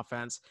to an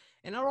offense.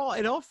 And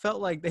it all felt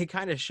like they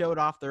kind of showed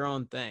off their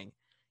own thing,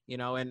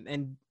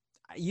 and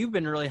you've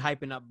been really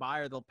hyping up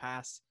Byer the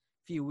past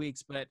few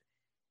weeks, but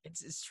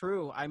it's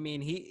true. I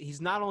mean, he's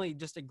not only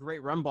just a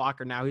great run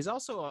blocker now, he's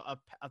also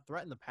a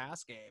threat in the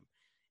pass game.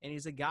 And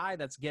he's a guy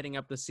that's getting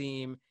up the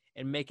seam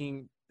and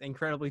making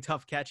incredibly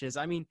tough catches.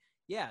 I mean,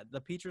 yeah,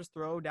 the Petras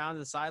throw down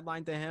the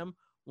sideline to him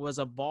was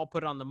a ball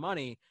put on the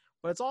money,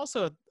 but it's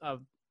also a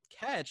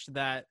catch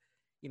that,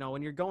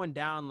 when you're going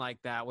down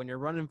like that, when you're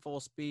running full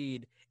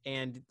speed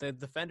and the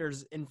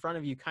defender's in front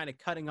of you kind of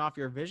cutting off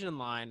your vision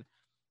line,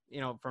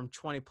 from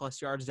 20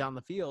 plus yards down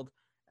the field,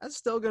 that's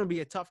still going to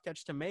be a tough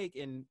catch to make.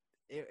 And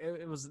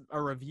it was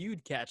a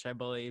reviewed catch, I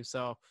believe.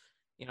 So,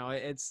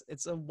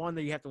 it's a one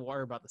that you have to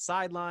worry about the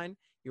sideline.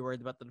 You're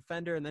worried about the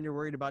defender, and then you're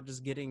worried about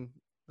just getting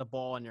the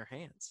ball in your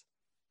hands.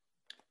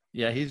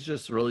 Yeah, he's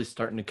just really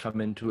starting to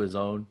come into his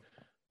own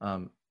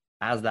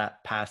as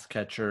that pass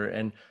catcher,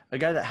 and a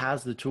guy that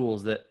has the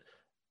tools, that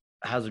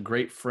has a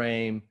great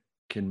frame,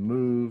 can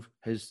move,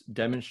 has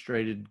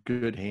demonstrated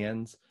good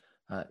hands.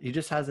 He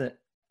just hasn't,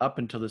 up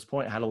until this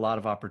point, had a lot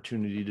of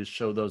opportunity to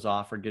show those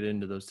off or get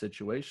into those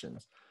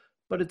situations.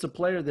 But it's a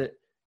player that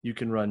you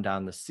can run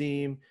down the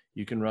seam,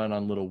 you can run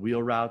on little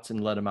wheel routes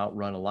and let him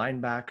outrun a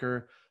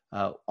linebacker,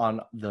 on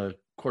the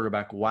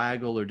quarterback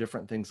waggle or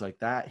different things like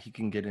that. He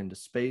can get into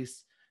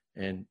space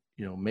and,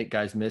 make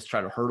guys miss, try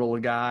to hurdle a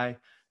guy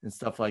and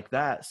stuff like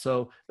that.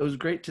 So it was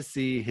great to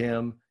see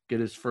him get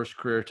his first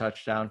career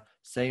touchdown.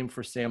 Same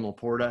for Sam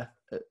Laporta.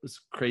 It was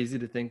crazy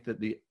to think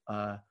that the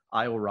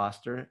Iowa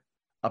roster,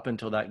 up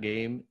until that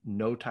game,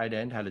 no tight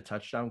end had a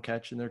touchdown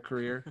catch in their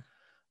career,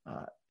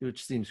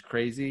 which seems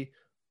crazy.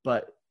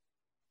 But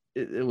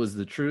it was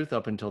the truth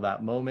up until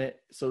that moment.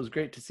 So it was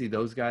great to see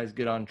those guys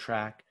get on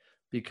track,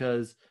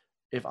 because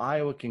if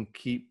Iowa can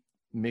keep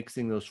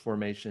mixing those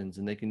formations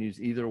and they can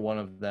use either one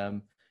of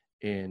them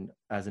in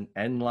as an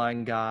end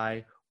line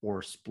guy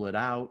or split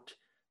out,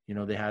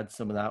 they had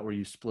some of that where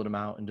you split them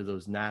out into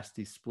those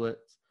nasty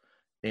splits,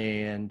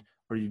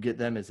 or you get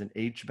them as an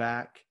H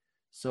back.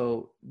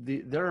 So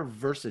their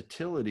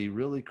versatility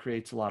really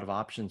creates a lot of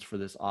options for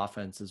this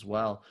offense as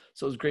well.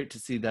 So it was great to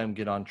see them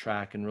get on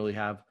track and really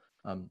have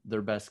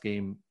their best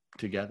game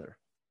together.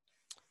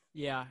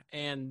 Yeah,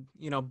 and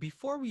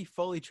before we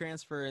fully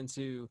transfer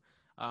into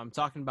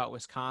talking about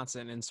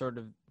Wisconsin and sort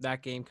of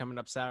that game coming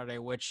up Saturday,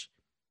 which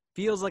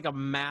feels like a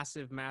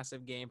massive,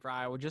 massive game for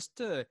Iowa, just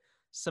to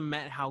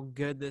cement how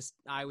good this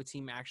Iowa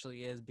team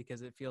actually is,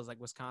 because it feels like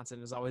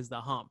Wisconsin is always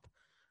the hump.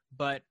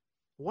 But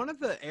one of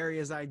the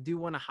areas I do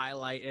want to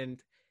highlight,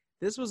 and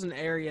this was an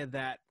area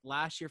that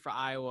last year for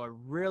Iowa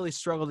really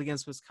struggled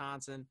against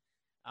Wisconsin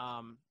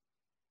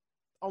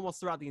almost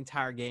throughout the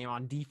entire game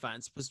on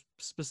defense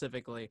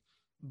specifically.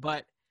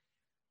 But,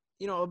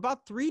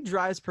 about 3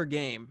 drives per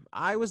game,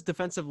 Iowa's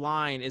defensive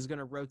line is going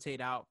to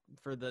rotate out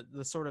for the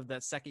sort of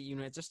that second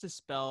unit just to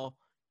spell,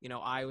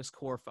 Iowa's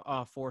core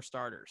 4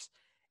 starters.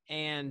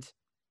 And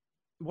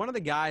one of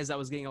the guys that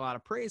was getting a lot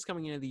of praise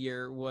coming into the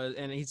year was,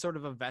 and he's sort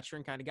of a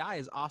veteran kind of guy,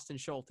 is Austin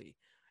Schulte.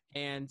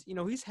 And,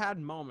 he's had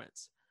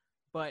moments,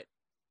 but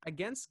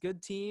against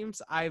good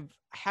teams, I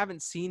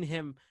haven't seen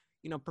him,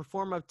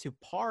 perform up to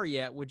par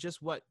yet with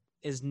just what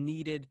is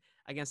needed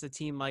against a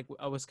team like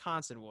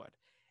Wisconsin would.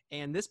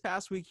 And this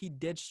past week, he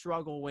did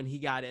struggle when he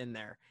got in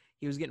there.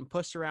 He was getting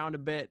pushed around a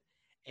bit,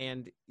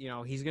 and,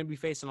 he's going to be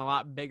facing a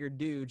lot bigger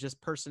dude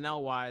just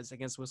personnel-wise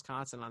against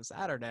Wisconsin on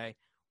Saturday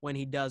when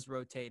he does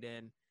rotate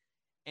in.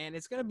 And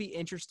it's going to be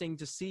interesting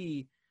to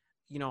see,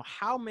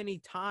 how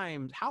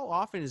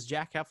often is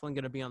Jack Heflin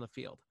going to be on the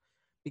field?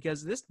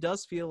 Because this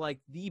does feel like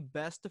the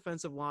best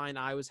defensive line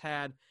Iowa's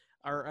had,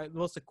 or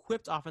most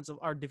equipped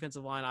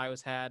defensive line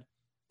Iowa's had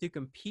to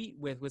compete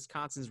with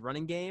Wisconsin's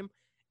running game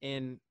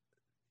in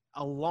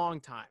a long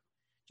time.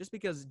 Just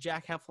because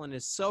Jack Heflin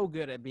is so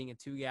good at being a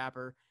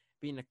 2-gapper,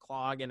 being a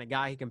clog, and a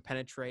guy he can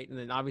penetrate. And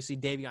then obviously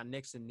Davion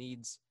Nixon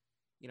needs,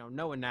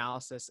 no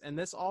analysis. And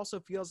this also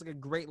feels like a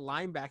great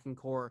linebacking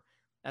core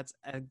that's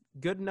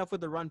good enough with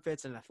the run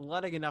fits and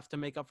athletic enough to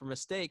make up for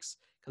mistakes,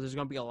 because there's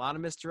going to be a lot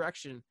of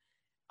misdirection.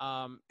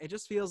 It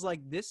just feels like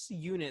this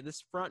unit,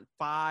 this front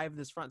 5,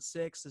 this front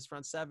 6, this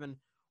front 7,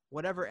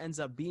 whatever ends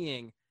up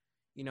being,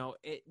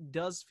 it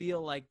does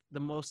feel like the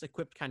most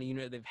equipped kind of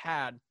unit they've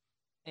had.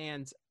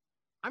 And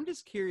I'm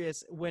just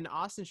curious, when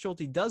Austin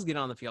Schulte does get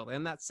on the field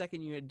and that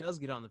second unit does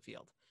get on the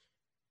field,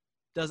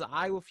 does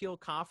Iowa feel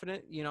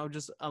confident,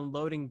 just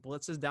unloading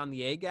blitzes down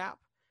the A-gap?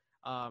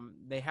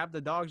 They have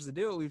the dogs to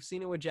do it. We've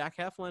seen it with Jack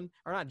Campbell, and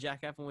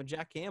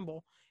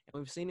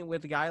we've seen it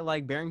with a guy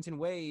like Barrington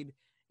Wade,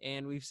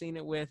 and we've seen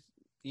it with,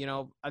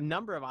 a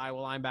number of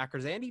Iowa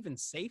linebackers and even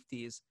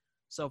safeties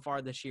so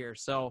far this year.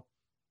 So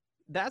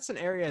that's an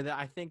area that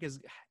I think it's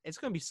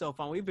going to be so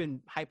fun. We've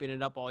been hyping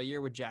it up all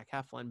year with Jack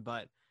Heflin,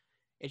 but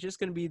it's just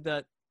going to be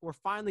we're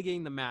finally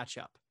getting the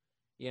matchup.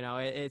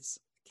 It's,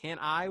 can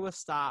Iowa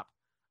stop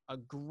a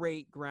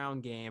great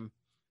ground game?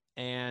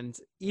 And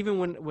even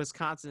when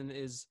Wisconsin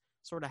is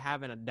sort of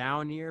having a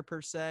down year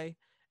per se,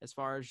 as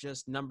far as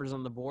just numbers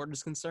on the board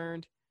is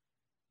concerned,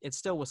 it's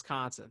still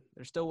Wisconsin.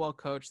 They're still well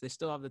coached. They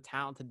still have the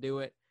talent to do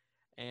it.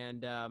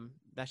 And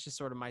that's just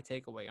sort of my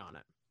takeaway on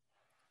it.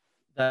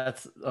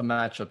 That's a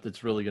matchup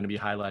that's really going to be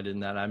highlighted,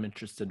 and that I'm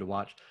interested to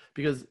watch,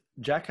 because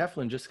Jack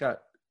Heflin just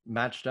got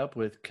matched up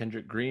with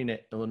Kendrick Green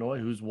at Illinois,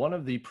 who's one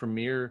of the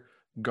premier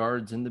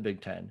guards in the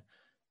Big Ten,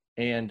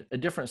 and a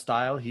different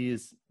style. He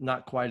is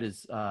not quite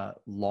as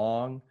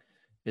long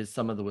as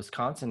some of the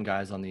Wisconsin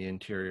guys on the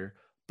interior,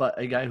 but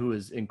a guy who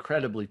is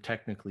incredibly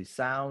technically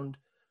sound,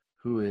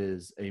 who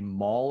is a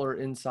mauler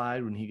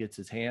inside when he gets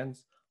hing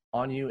hands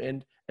on you.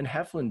 And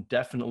Heflin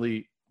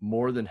definitely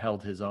more than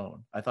held his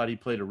own. I thought he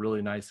played a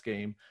really nice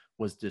game,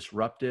 was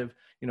disruptive,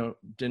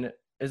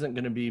 isn't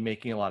going to be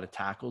making a lot of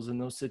tackles in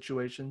those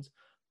situations,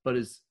 but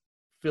is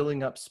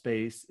filling up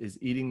space, is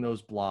eating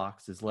those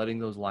blocks, is letting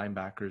those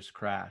linebackers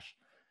crash.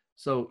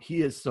 So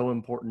he is so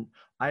important.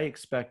 I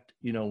expect,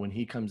 when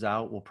he comes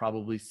out, we'll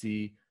probably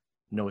see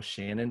Noah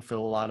Shannon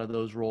fill a lot of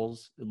those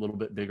roles, a little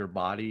bit bigger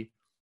body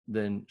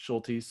than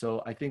Schulte.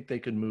 So I think they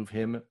could move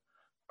him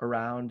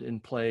around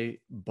and play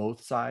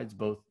both sides,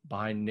 both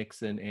behind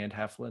Nixon and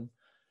Heflin.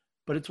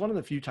 But it's one of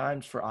the few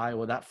times for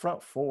Iowa, that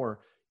front 4,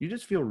 you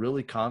just feel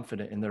really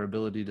confident in their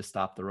ability to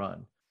stop the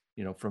run.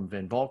 From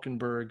Van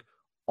Valkenburg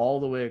all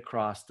the way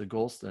across to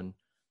Golston,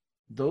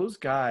 those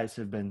guys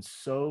have been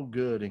so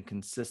good and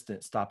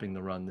consistent stopping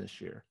the run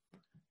this year.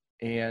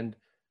 And,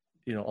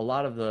 a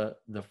lot of the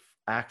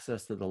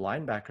access that the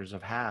linebackers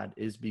have had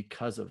is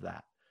because of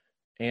that.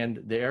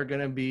 And they're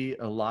going to be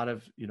a lot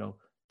of,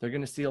 they're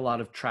going to see a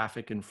lot of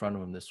traffic in front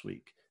of them this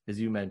week. As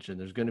you mentioned,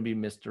 there's going to be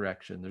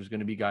misdirection. There's going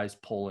to be guys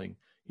pulling.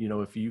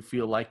 If you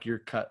feel like you're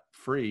cut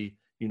free,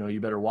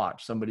 you better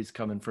watch. Somebody's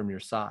coming from your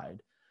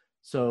side.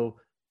 So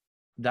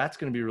that's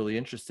going to be really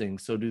interesting.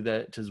 So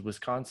does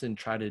Wisconsin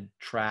try to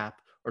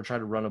trap or try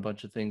to run a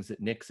bunch of things at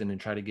Nixon and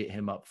try to get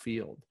him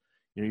upfield?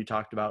 You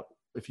talked about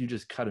if you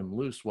just cut him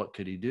loose, what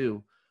could he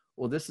do?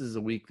 Well, this is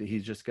a week that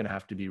he's just going to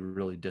have to be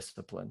really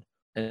disciplined.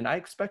 And I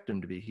expect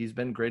him to be. He's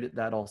been great at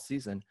that all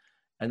season.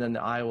 And then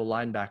the Iowa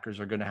linebackers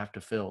are going to have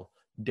to fill.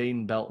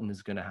 Dane Belton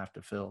is going to have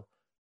to fill.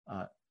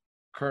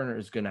 Kerner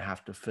is going to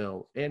have to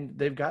fill. And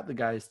they've got the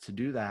guys to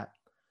do that.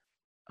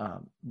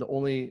 The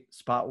only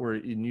spot where,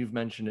 and you've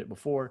mentioned it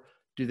before,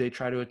 do they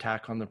try to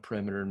attack on the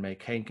perimeter and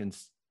make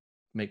Hankins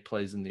make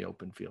plays in the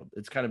open field?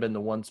 It's kind of been the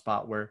one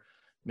spot where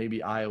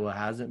maybe Iowa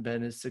hasn't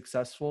been as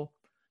successful.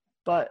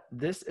 But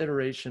this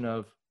iteration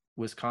of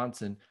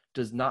Wisconsin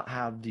does not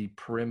have the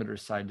perimeter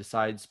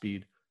side-to-side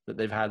speed that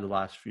they've had the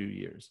last few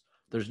years.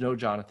 There's no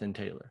Jonathan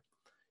Taylor.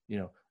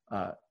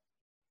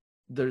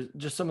 There's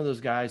just some of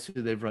those guys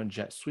who they've run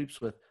jet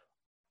sweeps with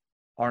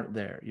aren't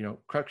there.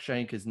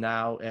 Cruikshank is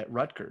now at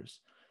Rutgers.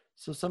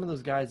 So some of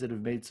those guys that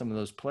have made some of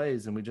those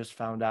plays, and we just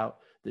found out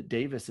that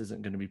Davis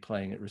isn't going to be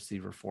playing at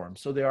receiver for him.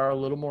 So they are a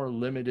little more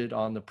limited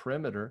on the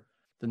perimeter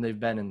than they've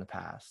been in the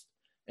past.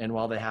 And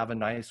while they have a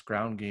nice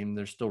ground game,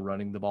 they're still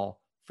running the ball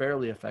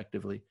fairly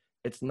effectively.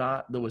 It's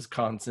not the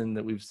Wisconsin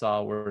that we've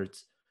saw where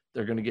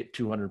they're going to get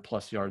 200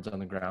 plus yards on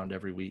the ground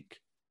every week.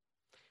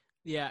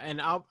 Yeah, and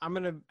I'm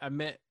going to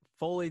admit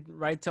fully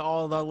right to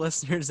all the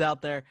listeners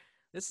out there,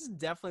 this is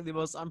definitely the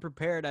most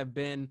unprepared I've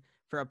been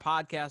for a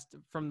podcast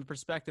from the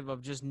perspective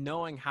of just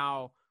knowing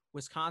how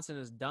Wisconsin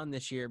has done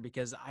this year,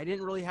 because I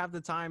didn't really have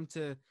the time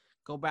to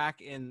go back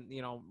and,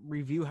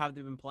 review how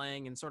they've been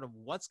playing and sort of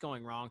what's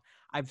going wrong.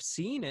 I've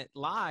seen it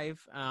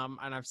live,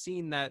 and I've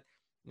seen that,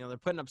 they're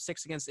putting up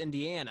 6 against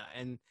Indiana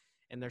and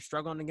they're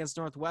struggling against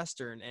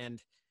Northwestern.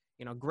 And,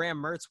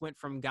 Graham Mertz went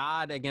from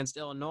God against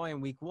Illinois in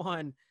week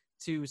 1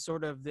 to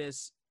sort of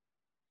this,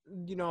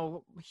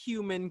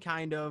 human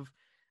kind of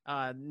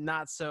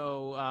not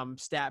so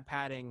stat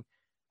padding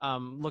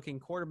looking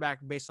quarterback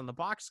based on the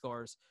box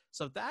scores.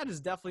 So that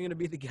is definitely going to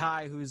be the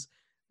guy who's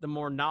the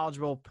more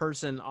knowledgeable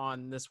person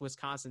on this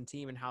Wisconsin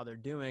team and how they're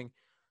doing.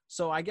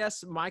 So I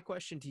guess my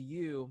question to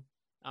you,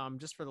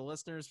 just for the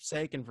listeners'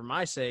 sake and for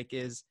my sake,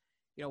 is,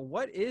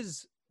 what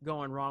is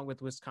going wrong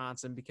with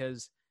Wisconsin?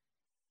 Because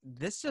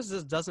this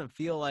just doesn't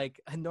feel like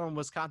a normal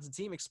Wisconsin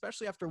team,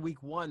 especially after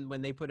week 1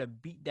 when they put a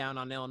beat down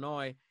on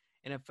Illinois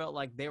and it felt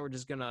like they were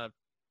just going to,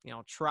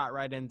 trot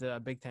right into a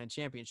Big Ten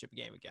championship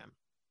game again.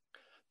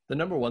 The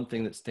number one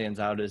thing that stands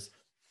out is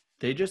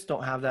they just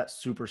don't have that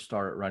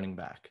superstar at running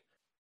back.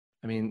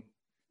 I mean,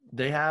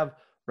 they have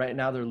right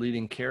now their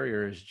leading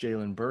carrier is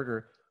Jalen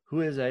Berger,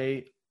 who is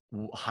a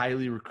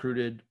highly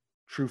recruited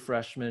true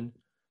freshman,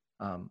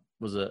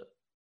 was a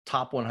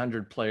top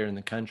 100 player in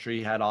the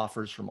country, had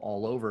offers from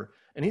all over,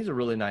 and he's a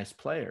really nice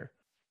player.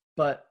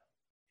 But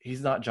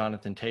he's not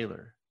Jonathan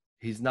Taylor.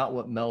 He's not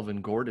what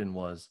Melvin Gordon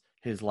was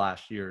his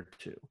last year or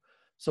two.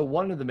 So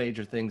one of the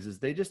major things is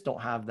they just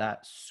don't have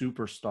that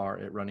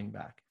superstar at running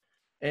back.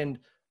 And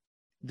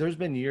there's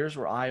been years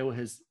where Iowa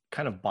has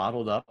kind of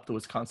bottled up the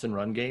Wisconsin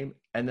run game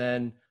and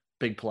then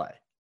big play.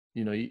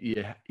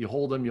 You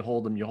hold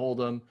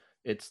them.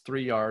 It's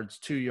 3 yards,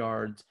 2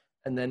 yards.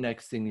 And then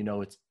next thing you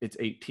know, it's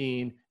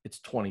 18, it's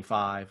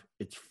 25,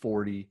 it's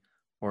 40.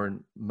 Or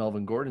in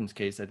Melvin Gordon's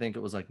case, I think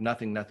it was like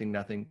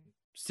nothing,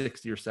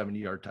 60 or 70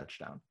 yard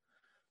touchdown.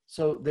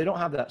 So they don't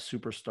have that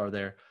superstar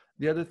there.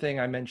 The other thing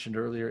I mentioned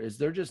earlier is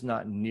they're just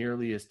not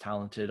nearly as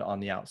talented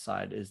on the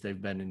outside as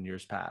they've been in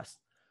years past.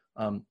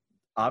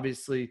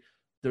 Obviously,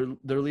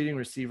 their leading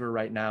receiver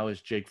right now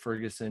is Jake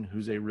Ferguson,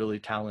 who's a really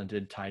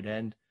talented tight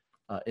end.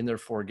 In their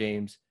 4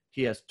 games,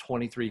 he has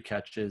 23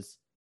 catches,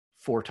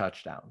 4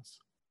 touchdowns,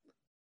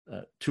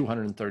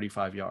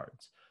 235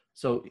 yards.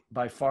 So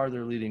by far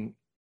their leading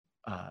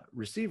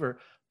receiver.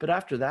 But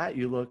after that,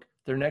 you look,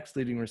 their next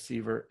leading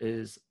receiver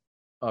is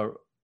a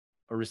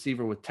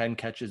receiver with 10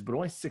 catches, but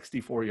only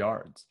 64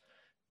 yards.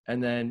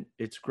 And then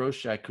it's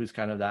Groshek, who's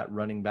kind of that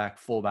running back,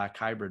 fullback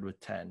hybrid with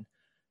 10.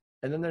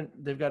 And then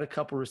they've got a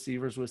couple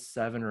receivers with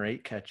 7 or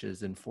 8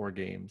 catches in 4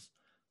 games,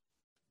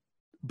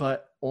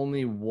 but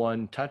only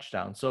 1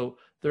 touchdown. So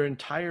their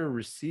entire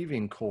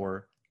receiving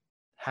core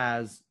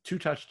has 2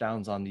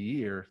 touchdowns on the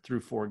year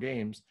through 4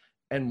 games.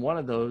 And one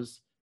of those,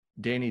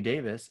 Danny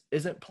Davis,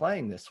 isn't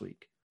playing this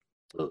week.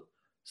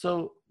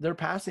 So their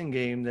passing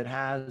game that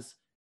has,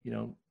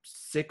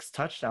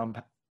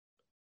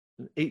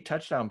 8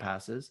 touchdown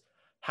passes,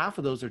 half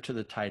of those are to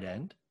the tight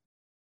end.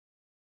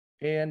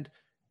 And,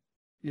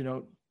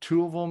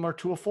 2 of them are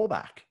to a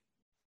fullback.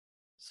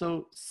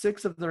 So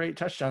 6 of their 8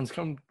 touchdowns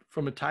come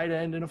from a tight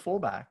end and a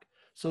fullback.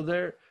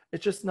 So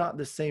it's just not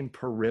the same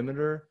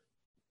perimeter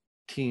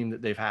team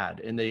that they've had.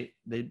 And they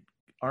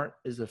aren't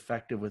as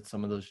effective with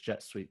some of those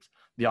jet sweeps.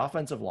 The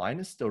offensive line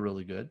is still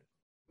really good.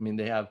 I mean,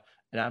 they have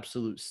an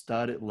absolute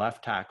stud at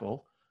left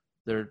tackle.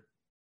 They're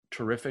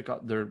terrific.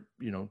 They're,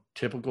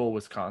 typical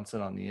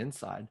Wisconsin on the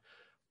inside,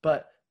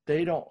 but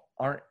they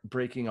aren't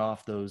breaking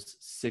off those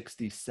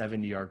 60,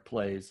 70-yard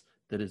plays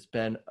that has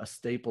been a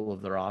staple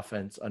of their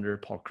offense under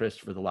Paul Chryst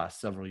for the last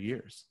several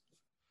years.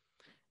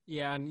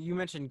 Yeah, and you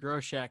mentioned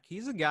Groshek.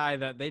 He's a guy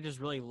that they just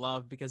really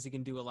love because he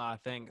can do a lot of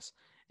things.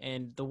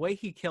 And the way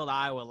he killed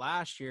Iowa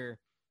last year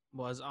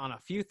was on a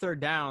few third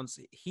downs.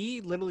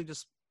 He literally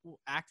just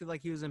acted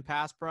like he was in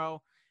pass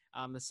pro.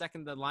 The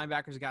second the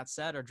linebackers got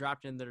set or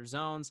dropped into their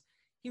zones,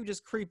 he would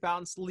just creep out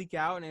and leak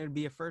out, and it would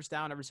be a first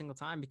down every single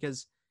time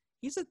because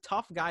he's a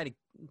tough guy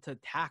to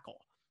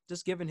tackle.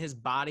 Just given his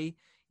body,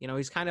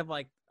 he's kind of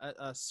like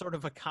a sort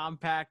of a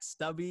compact,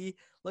 stubby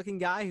looking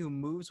guy who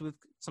moves with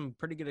some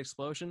pretty good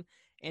explosion,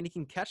 and he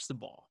can catch the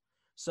ball.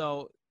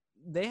 So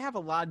they have a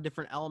lot of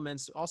different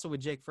elements. Also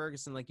with Jake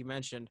Ferguson, like you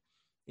mentioned,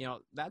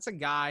 that's a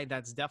guy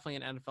that's definitely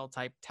an NFL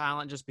type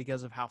talent just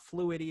because of how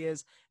fluid he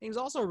is. And he's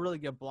also a really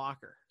good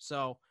blocker.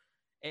 So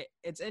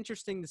it's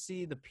interesting to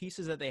see the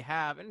pieces that they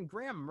have. And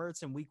Graham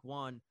Mertz in week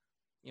 1,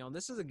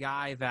 this is a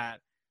guy that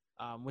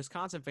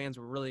Wisconsin fans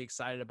were really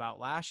excited about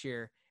last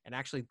year and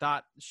actually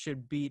thought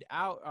should beat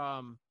out.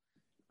 I'm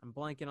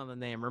blanking on the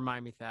name.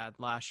 Remind me, Thad,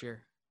 last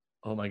year.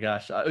 Oh my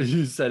gosh,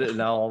 you said it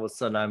now. All of a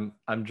sudden,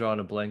 I'm drawing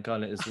a blank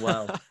on it as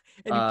well.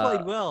 And he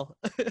played well.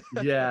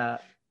 Yeah.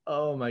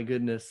 Oh my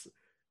goodness.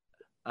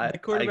 The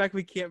quarterback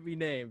we can't be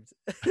named,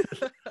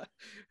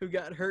 who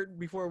got hurt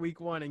before week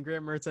 1, and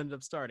Graham Mertz ended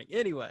up starting.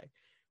 Anyway,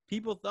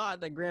 people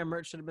thought that Graham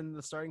Mertz should have been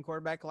the starting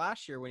quarterback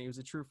last year when he was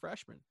a true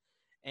freshman.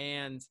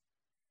 And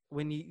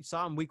when you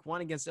saw him week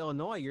 1 against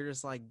Illinois, you're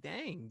just like,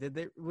 dang,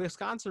 did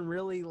Wisconsin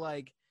really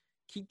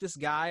keep this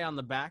guy on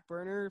the back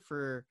burner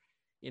for,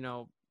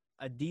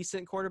 a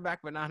decent quarterback,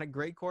 but not a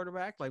great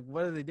quarterback? Like,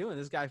 what are they doing?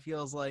 This guy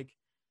feels like,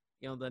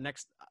 the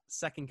next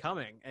second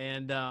coming.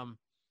 And,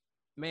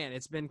 man,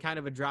 it's been kind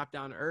of a drop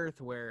down to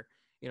earth where,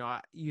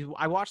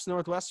 I watched the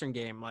Northwestern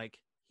game. Like,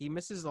 he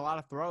misses a lot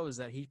of throws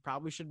that he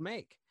probably should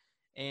make.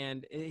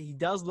 And he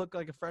does look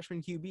like a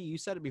freshman QB. You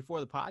said it before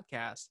the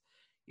podcast.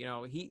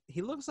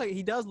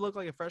 He does look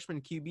like a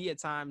freshman QB at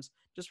times,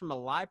 just from a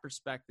live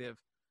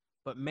perspective.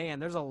 But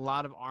man, there's a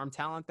lot of arm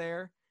talent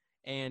there.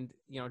 And,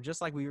 just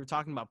like we were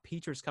talking about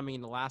Petras coming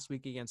into last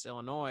week against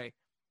Illinois,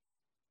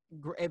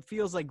 it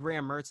feels like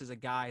Graham Mertz is a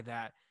guy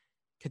that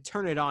could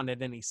turn it on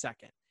at any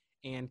second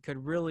and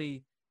could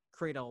really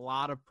create a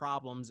lot of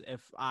problems if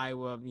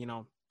Iowa,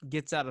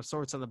 gets out of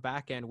sorts on the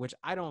back end, which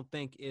I don't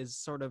think is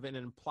sort of an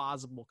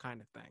implausible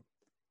kind of thing.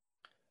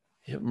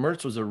 Yeah,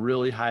 Mertz was a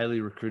really highly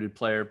recruited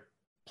player,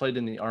 played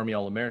in the Army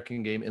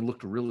All-American game and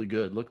looked really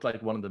good, looked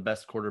like one of the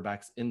best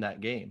quarterbacks in that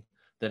game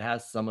that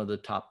has some of the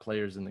top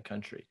players in the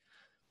country.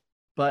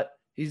 But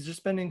he's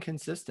just been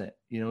inconsistent.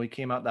 He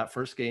came out that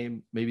first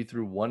game, maybe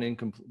through one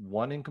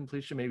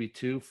incompletion, maybe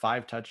 2,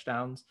 5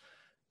 touchdowns.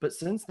 But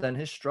since then,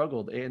 has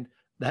struggled. And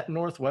that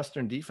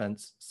Northwestern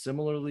defense,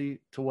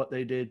 similarly to what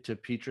they did to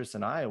Petras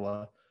and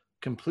Iowa,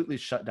 completely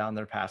shut down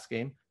their pass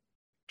game,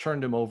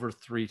 turned him over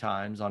 3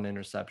 times on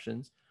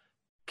interceptions,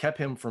 kept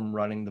him from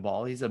running the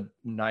ball. He's a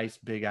nice,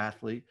 big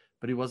athlete,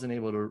 but he wasn't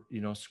able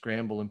to,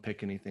 scramble and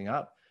pick anything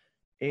up.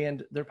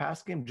 And their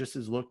pass game just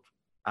has looked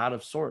out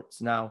of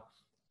sorts. Now,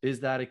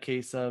 is that a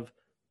case of,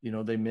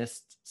 they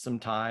missed some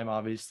time,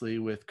 obviously,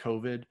 with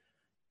COVID?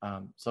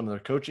 Some of their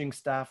coaching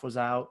staff was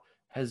out.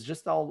 Has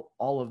just all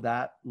of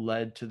that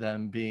led to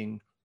them being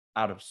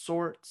out of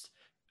sorts?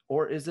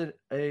 Or is it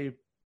a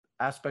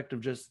aspect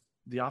of just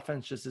the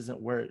offense just isn't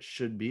where it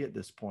should be at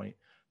this point?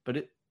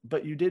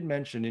 But you did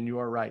mention, and you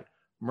are right,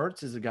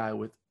 Mertz is a guy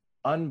with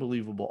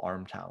unbelievable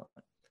arm talent.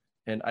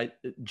 And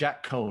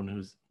Jack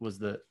Cohn, was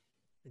the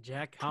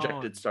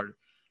projected starter.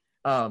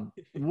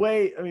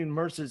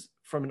 Mertz is,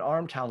 from an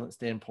arm talent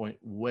standpoint,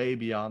 way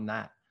beyond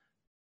that.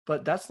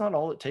 But that's not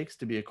all it takes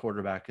to be a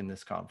quarterback in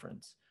this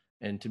conference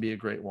and to be a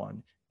great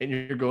one. And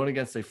you're going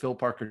against a Phil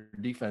Parker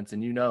defense,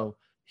 and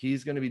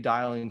he's going to be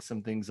dialing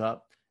some things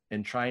up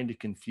and trying to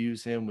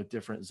confuse him with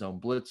different zone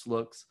blitz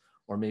looks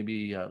or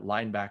maybe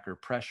linebacker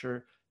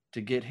pressure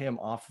to get him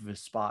off of his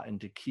spot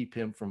and to keep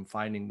him from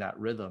finding that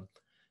rhythm.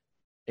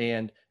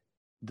 And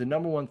the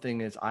number one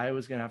thing is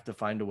Iowa's going to have to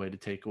find a way to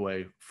take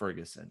away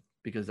Ferguson,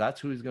 because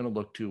that's who he's going to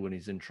look to when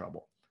he's in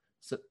trouble.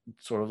 So,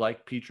 sort of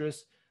like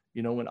Petras,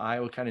 when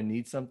Iowa kind of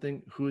needs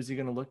something, who is he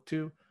going to look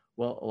to?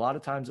 Well, a lot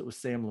of times it was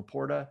Sam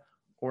Laporta,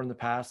 or in the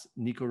past,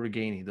 Nico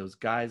Reganey, those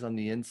guys on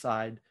the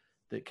inside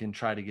that can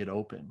try to get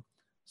open.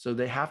 So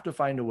they have to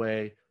find a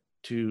way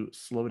to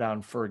slow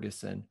down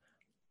Ferguson.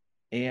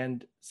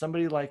 And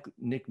somebody like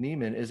Nick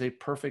Niemann is a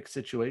perfect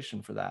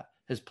situation for that.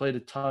 Has played a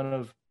ton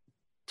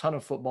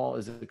of football,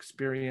 is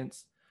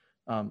experienced.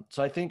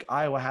 So I think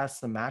Iowa has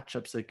some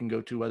matchups they can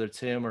go to, whether it's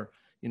him or,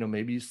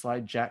 maybe you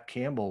slide Jack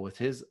Campbell with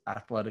his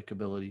athletic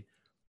ability.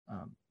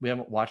 We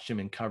haven't watched him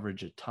in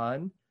coverage a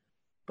ton,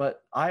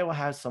 but Iowa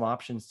has some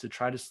options to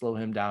try to slow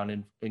him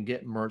down and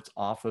get Mertz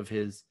off of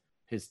his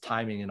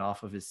timing and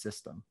off of his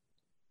system.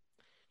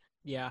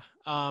 Yeah.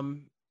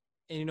 And,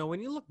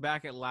 when you look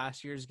back at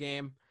last year's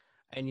game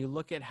and you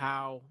look at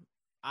how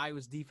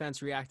Iowa's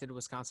defense reacted to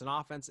Wisconsin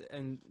offense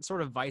and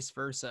sort of vice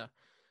versa,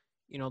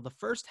 the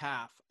first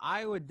half,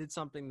 Iowa did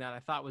something that I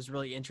thought was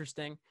really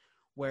interesting,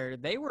 where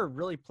they were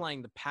really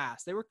playing the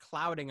pass. They were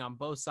clouding on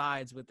both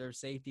sides with their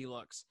safety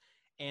looks,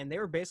 and they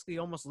were basically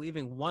almost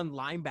leaving one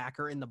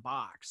linebacker in the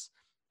box.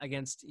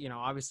 against,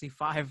 obviously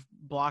 5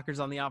 blockers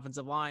on the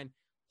offensive line,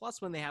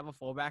 plus when they have a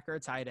fullback or a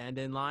tight end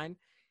in line.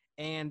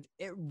 And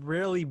it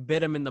really bit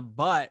them in the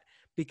butt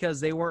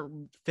because they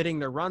weren't fitting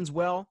their runs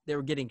well. They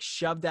were getting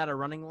shoved out of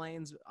running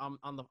lanes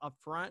on the up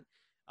front.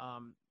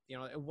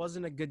 It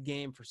wasn't a good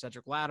game for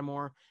Cedric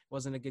Lattimore. It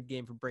wasn't a good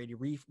game for Brady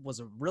Reef. It was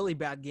a really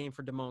bad game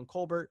for Damone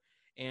Colbert,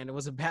 and it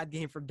was a bad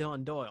game for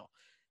Dylan Doyle.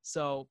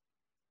 So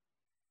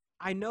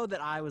I know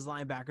that Iowa's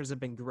linebackers have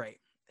been great,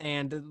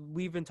 and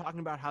we've been talking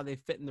about how they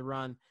fit in the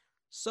run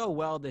so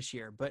well this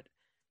year. But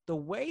the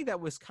way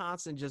that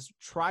Wisconsin just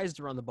tries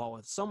to run the ball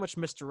with so much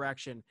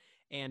misdirection,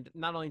 and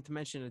not only to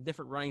mention a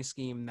different running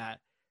scheme that,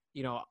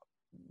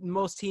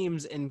 most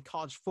teams in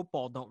college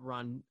football don't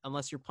run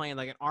unless you're playing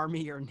like an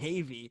Army or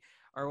Navy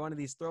or one of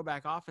these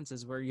throwback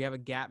offenses where you have a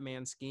gap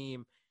man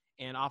scheme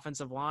and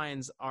offensive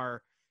lines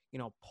are,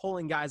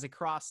 pulling guys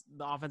across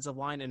the offensive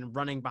line and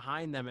running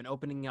behind them and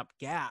opening up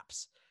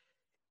gaps.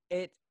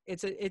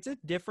 It's a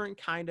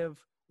different kind of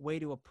way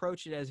to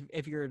approach it as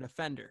if you're a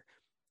defender.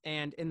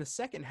 And in the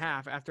second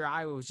half, after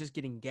Iowa was just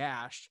getting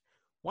gashed,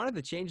 one of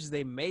the changes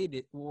they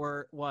made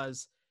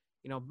was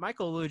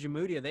Michael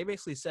Lujamudia. They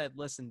basically said,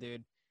 listen,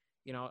 dude,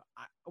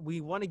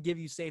 we want to give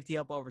you safety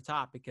up over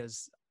top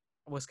because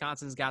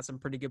Wisconsin's got some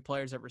pretty good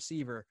players at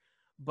receiver,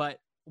 but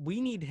we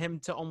need him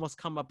to almost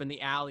come up in the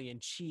alley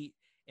and cheat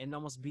and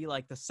almost be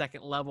like the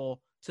second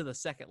level to the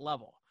second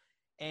level.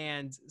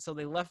 And so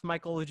they left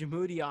Michael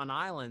Lujamudia on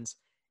islands.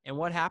 And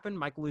what happened?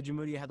 Michael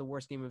Lujamudia had the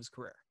worst game of his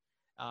career.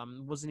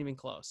 Wasn't even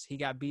close. He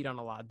got beat on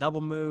a lot of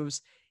double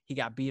moves. He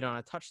got beat on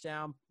a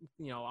touchdown.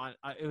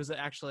 It was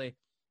actually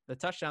the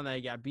touchdown that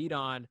he got beat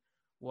on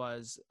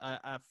was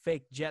a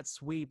fake jet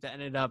sweep that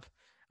ended up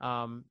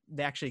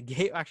they actually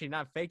gave,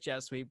 not fake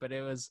jet sweep, but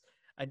it was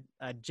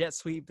a jet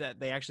sweep that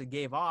they actually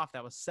gave off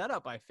that was set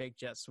up by fake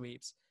jet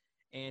sweeps.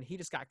 And he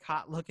just got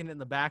caught looking in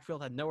the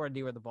backfield, had no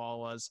idea where the ball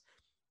was.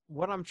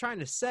 What I'm trying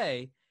to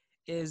say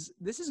is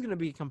this is going to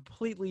be a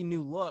completely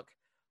new look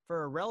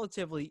for a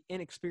relatively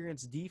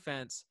inexperienced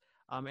defense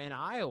in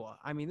Iowa.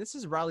 I mean, this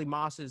is Riley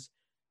Moss's,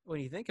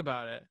 when you think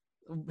about it,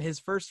 his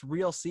first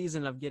real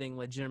season of getting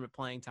legitimate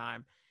playing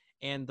time.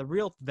 And the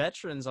real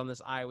veterans on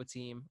this Iowa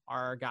team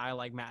are a guy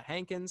like Matt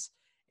Hankins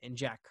and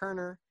Jack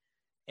Kerner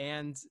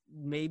and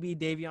maybe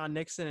Davion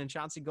Nixon and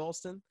Chauncey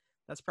Golston.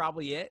 That's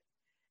probably it.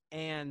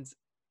 And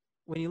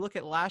when you look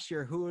at last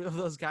year, who of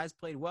those guys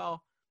played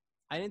well?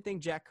 I didn't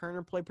think Jack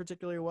Kerner played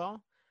particularly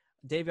well.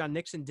 Davion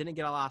Nixon didn't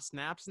get a lot of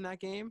snaps in that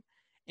game.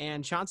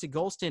 And Chauncey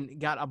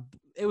Golston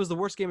it was the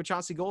worst game of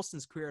Chauncey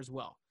Golston's career as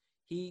well.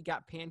 He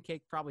got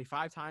pancaked probably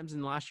 5 times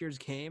in last year's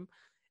game.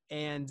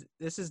 And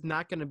this is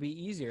not going to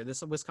be easier.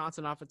 This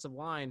Wisconsin offensive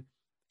line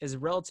is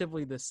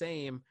relatively the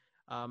same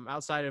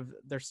outside of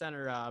their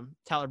center,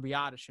 Tyler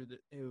Biadasz,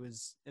 who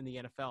is in the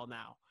NFL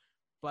now.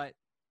 But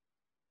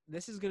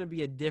this is going to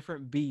be a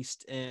different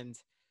beast. And,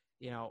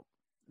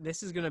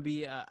 this is going to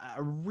be a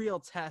real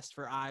test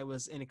for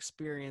Iowa's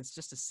inexperience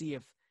just to see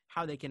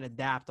how they can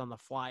adapt on the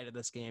fly to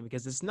this game,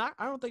 because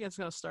I don't think it's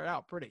going to start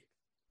out pretty.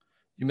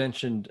 You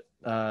mentioned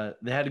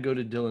they had to go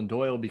to Dylan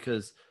Doyle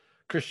because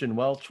Christian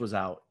Welch was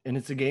out, and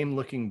it's a game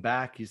looking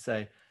back. You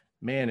say,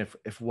 man,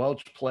 if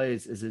Welch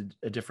plays, is it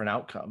a different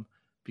outcome?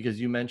 Because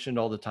you mentioned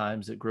all the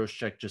times that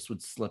Groszczyk just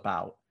would slip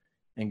out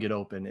and get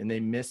open, and they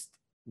missed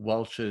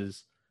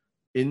Welch's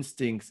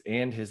instincts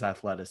and his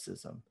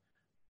athleticism.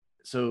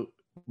 So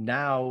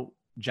now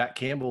Jack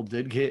Campbell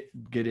did get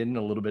in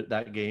a little bit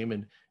that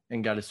game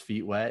and got his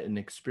feet wet and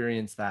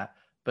experienced that.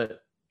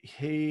 But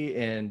he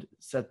and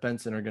Seth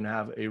Benson are going to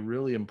have a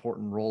really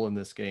important role in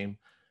this game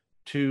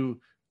to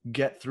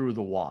get through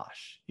the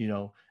wash,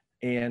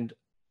 and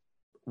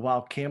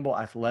while Campbell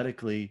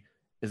athletically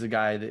is a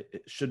guy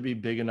that should be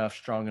big enough,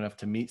 strong enough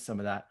to meet some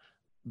of that,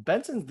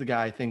 Benson's the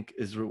guy I think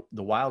is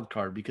the wild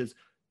card, because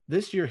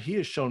this year he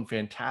has shown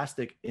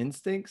fantastic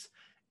instincts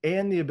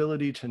and the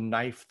ability to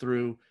knife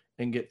through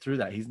and get through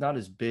that. He's not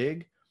as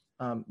big,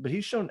 but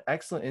he's shown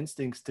excellent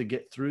instincts to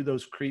get through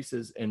those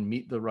creases and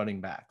meet the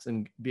running backs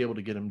and be able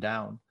to get them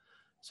down.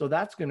 So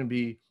that's going to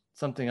be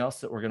something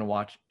else that we're going to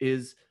watch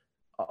is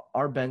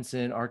our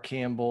Benson, our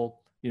Campbell.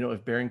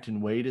 If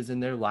Barrington Wade is in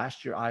there.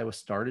 Last year, Iowa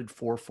started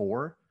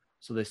 4-4.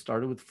 So they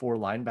started with 4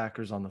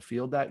 linebackers on the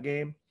field that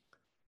game.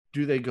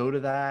 Do they go to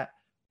that?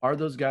 Are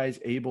those guys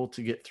able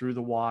to get through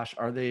the wash?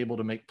 Are they able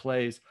to make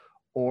plays?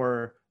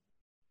 Or,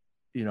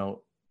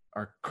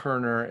 are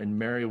Kerner and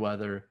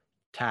Merriweather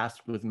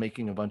tasked with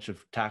making a bunch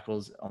of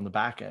tackles on the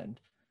back end?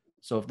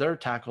 So if their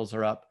tackles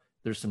are up,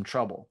 there's some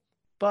trouble.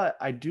 But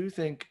I do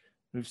think,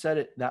 we've said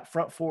it, that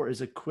front 4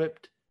 is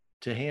equipped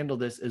to handle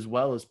this as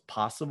well as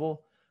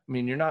possible. I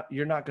mean, you're not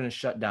going to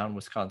shut down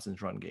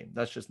Wisconsin's run game.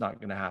 That's just not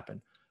going to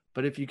happen.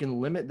 But if you can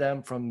limit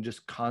them from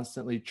just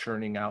constantly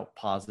churning out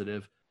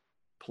positive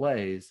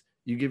plays,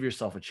 you give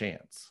yourself a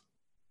chance.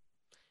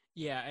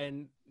 Yeah,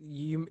 and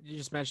you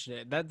just mentioned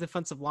it. That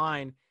defensive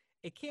line,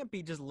 it can't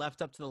be just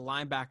left up to the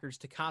linebackers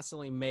to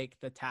constantly make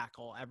the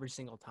tackle every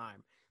single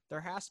time. There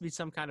has to be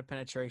some kind of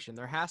penetration.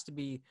 There has to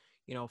be,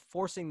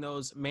 forcing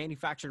those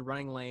manufactured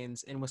running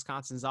lanes in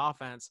Wisconsin's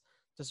offense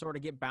to sort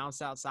of get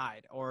bounced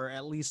outside, or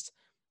at least,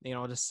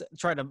 just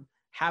try to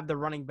have the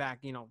running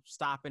back,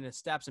 stop in his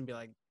steps and be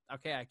like,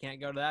 okay, I can't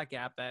go to that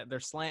gap, that they're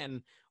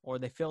slanting, or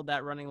they filled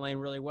that running lane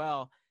really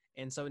well.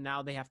 And so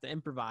now they have to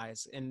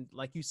improvise. And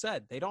like you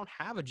said, they don't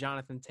have a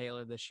Jonathan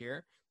Taylor this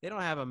year. They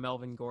don't have a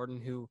Melvin Gordon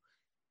who,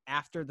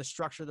 after the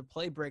structure of the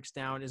play breaks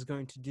down, is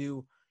going to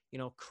do,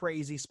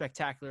 crazy,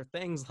 spectacular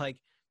things like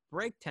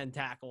break 10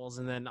 tackles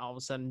and then all of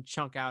a sudden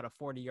chunk out a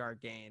 40-yard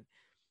gain.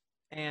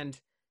 And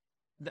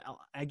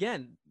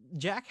again,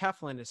 Jack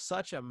Heflin is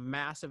such a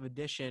massive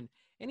addition.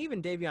 And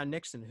even Davion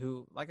Nixon,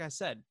 who, like I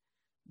said,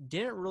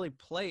 didn't really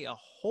play a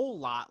whole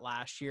lot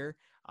last year.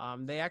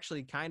 They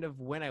actually kind of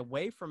went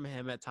away from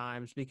him at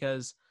times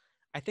because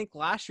I think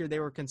last year they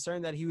were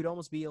concerned that he would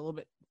almost be a little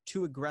bit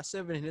too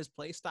aggressive in his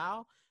play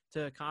style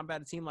to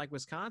combat a team like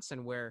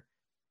Wisconsin, where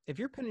if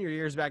you're putting your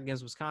ears back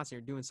against Wisconsin,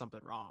 you're doing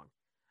something wrong.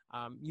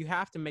 You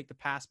have to make the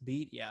pass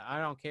beat. Yeah, I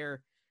don't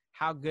care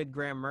how good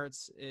Graham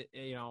Mertz,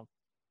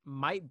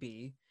 might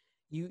be.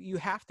 You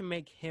have to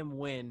make him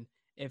win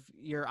if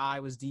your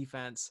Iowa's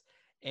defense.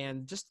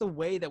 And just the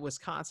way that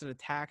Wisconsin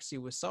attacks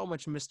you with so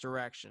much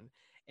misdirection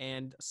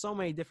and so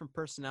many different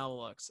personnel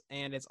looks,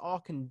 and it's all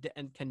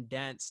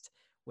condensed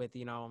with,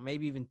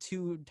 maybe even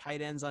 2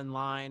 tight ends on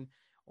line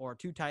or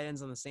 2 tight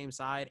ends on the same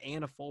side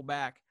and a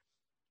fullback.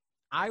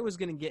 I was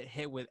going to get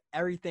hit with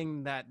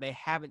everything that they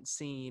haven't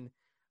seen.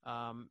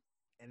 And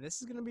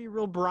this is going to be a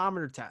real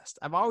barometer test.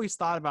 I've always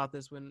thought about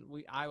this when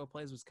Iowa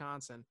plays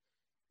Wisconsin.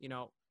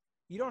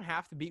 You don't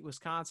have to beat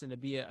Wisconsin to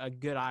be a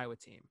good Iowa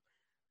team.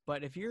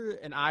 But if you're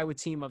an Iowa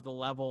team of the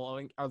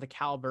level or the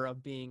caliber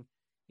of being,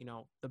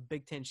 the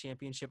Big Ten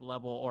championship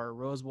level or a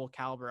Rose Bowl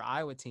caliber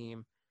Iowa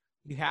team,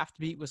 you have to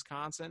beat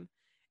Wisconsin.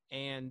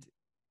 And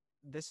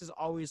this is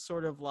always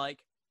sort of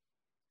like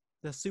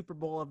the Super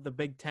Bowl of the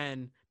Big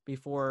Ten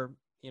before,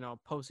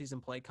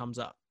 postseason play comes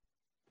up.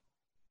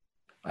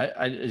 I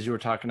as you were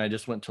talking, I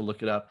just went to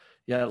look it up.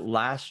 Yeah,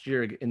 last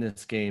year in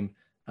this game,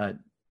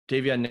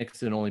 Davion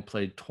Nixon only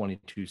played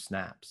 22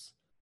 snaps,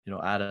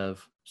 out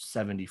of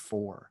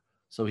 74.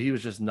 So he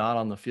was just not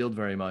on the field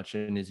very much.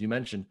 And as you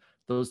mentioned,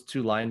 those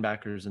 2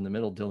 linebackers in the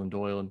middle, Dylan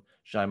Doyle and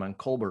Jaimon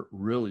Colbert,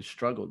 really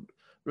struggled.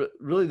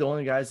 Really, the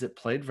only guys that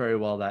played very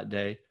well that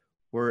day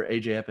were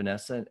AJ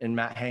Epinesa, and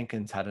Matt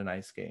Hankins had a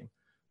nice game.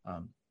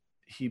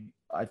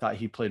 I thought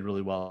he played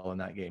really well in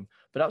that game.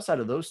 But outside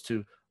of those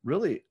 2,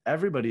 really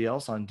everybody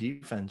else on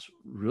defense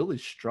really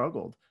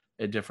struggled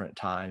at different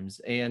times.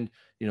 And,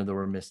 there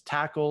were missed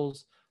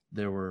tackles,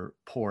 there were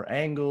poor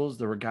angles,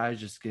 there were guys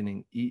just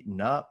getting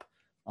eaten up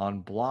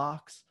on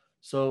blocks.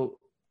 So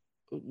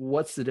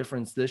what's the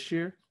difference this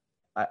year?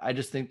 I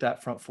just think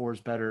that front 4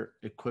 is better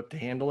equipped to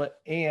handle it.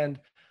 And,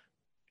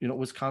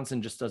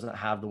 Wisconsin just doesn't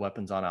have the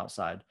weapons on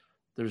outside.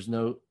 There's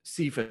no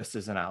Cephas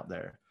isn't out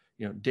there.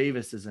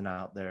 Davis isn't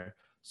out there.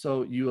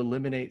 So you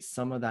eliminate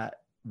some of that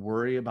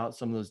worry about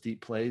some of those deep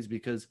plays,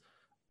 because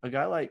a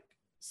guy like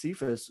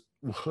Cephas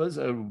was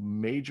a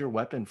major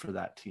weapon for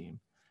that team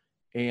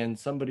and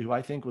somebody who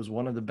I think was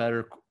one of the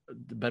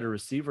better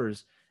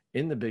receivers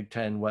in the Big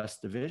Ten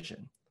West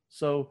Division.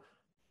 So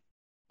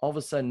all of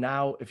a sudden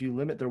now, if you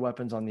limit their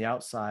weapons on the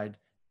outside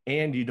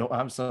and you don't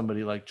have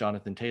somebody like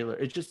Jonathan Taylor,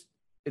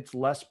 it's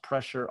less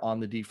pressure on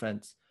the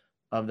defense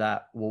of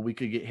that, well, we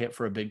could get hit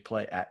for a big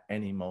play at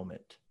any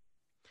moment.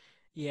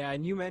 Yeah,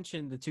 and you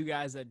mentioned the 2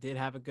 guys that did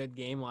have a good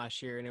game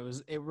last year,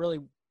 and it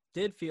really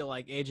did feel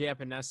like AJ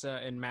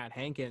Epinesa and Matt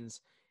Hankins,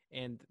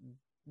 and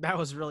that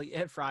was really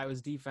it for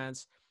Iowa's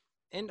defense.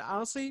 And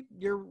honestly,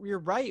 you're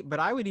right, but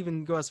I would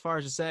even go as far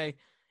as to say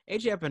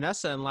AJ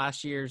Epinesa in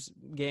last year's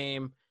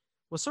game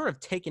was sort of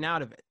taken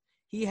out of it.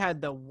 He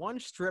had the 1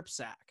 strip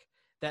sack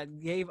that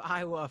gave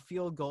Iowa a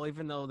field goal,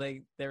 even though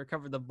they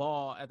recovered the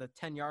ball at the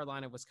 10-yard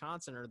line of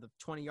Wisconsin or the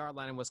 20-yard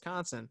line in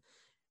Wisconsin,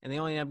 and they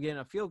only ended up getting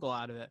a field goal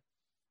out of it.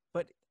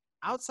 But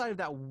outside of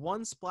that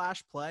 1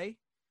 splash play,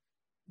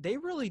 they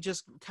really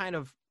just kind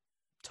of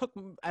took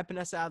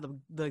Epinesa out of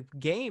the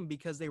game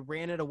because they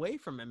ran it away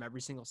from him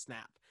every single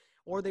snap.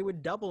 Or they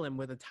would double him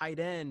with a tight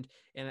end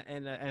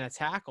and a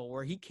tackle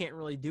where he can't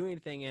really do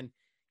anything, and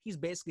he's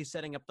basically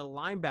setting up the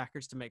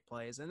linebackers to make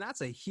plays, and that's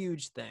a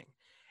huge thing.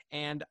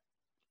 And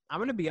I'm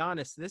going to be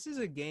honest, this is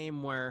a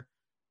game where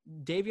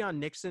Davion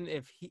Nixon,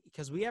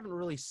 because we haven't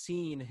really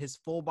seen his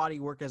full body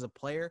work as a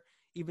player,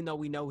 even though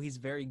we know he's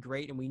very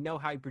great and we know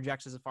how he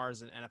projects as far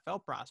as an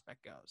NFL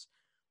prospect goes.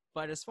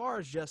 But as far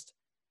as just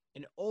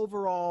an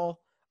overall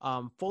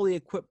fully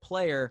equipped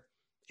player,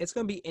 it's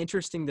going to be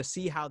interesting to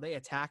see how they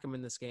attack him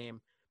in this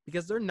game,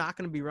 because they're not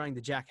going to be running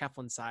the Jack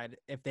Heflin side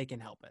if they can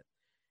help it.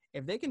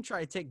 If they can try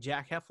to take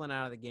Jack Heflin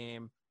out of the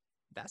game,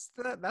 that's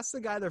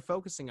the guy they're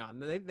focusing on.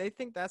 They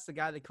think that's the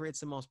guy that creates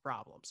the most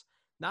problems.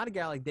 Not a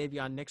guy like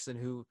Davion Nixon,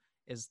 who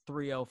is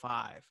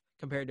 305,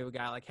 compared to a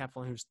guy like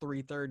Heflin, who's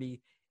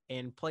 330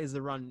 and plays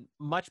the run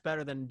much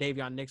better than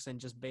Davion Nixon,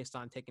 just based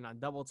on taking on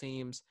double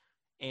teams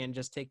and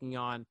just taking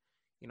on,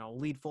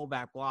 lead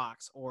fullback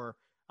blocks, or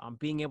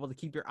being able to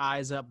keep your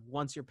eyes up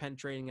once you're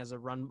penetrating as a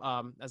run,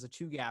 as a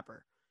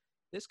 2-gapper.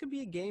 This could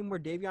be a game where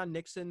Davion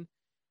Nixon,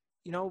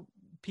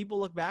 people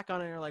look back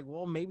on it and are like,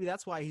 well, maybe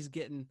that's why he's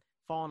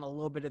fallen a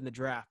little bit in the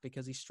draft,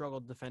 because he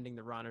struggled defending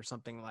the run or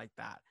something like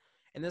that.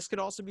 And this could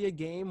also be a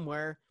game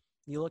where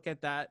you look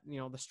at that,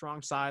 the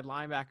strong side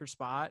linebacker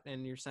spot,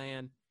 and you're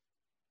saying,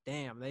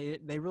 damn,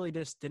 they really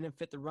just didn't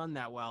fit the run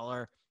that well,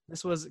 or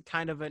this was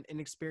kind of an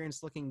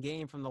inexperienced looking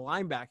game from the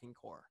linebacking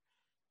core.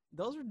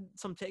 Those are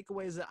some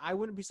takeaways that I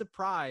wouldn't be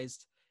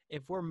surprised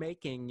if we're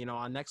making,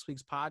 on next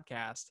week's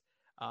podcast,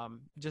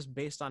 just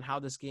based on how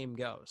this game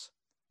goes.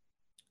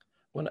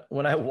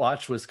 When I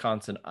watch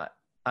Wisconsin,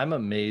 I'm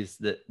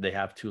amazed that they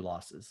have 2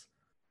 losses.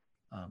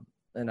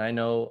 And I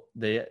know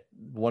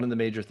one of the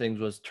major things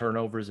was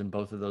turnovers in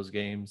both of those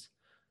games,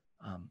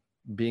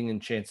 being in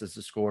chances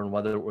to score, and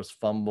whether it was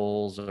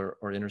fumbles or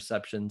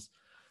interceptions.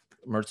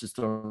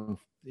 Mertz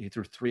he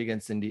threw 3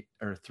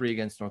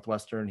 against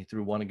Northwestern. He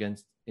threw 1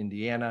 against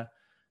Indiana.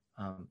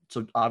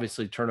 So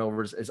obviously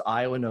turnovers, as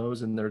Iowa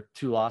knows, and their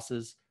 2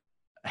 losses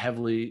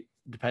heavily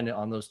dependent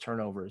on those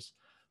turnovers.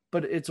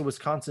 But it's a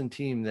Wisconsin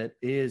team that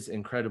is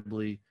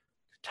incredibly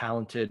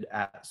talented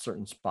at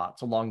certain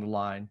spots along the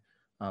line.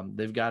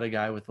 They've got a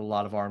guy with a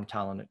lot of arm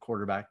talent at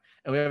quarterback,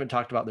 and we haven't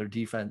talked about their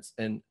defense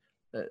and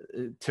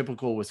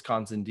typical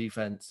Wisconsin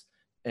defense.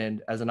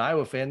 And as an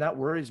Iowa fan, that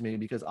worries me,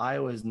 because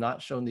Iowa has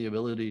not shown the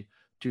ability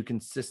to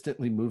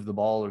consistently move the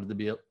ball or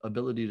the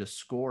ability to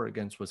score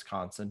against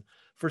Wisconsin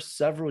for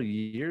several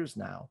years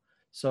now.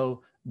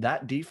 So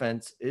that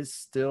defense is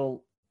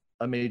still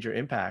a major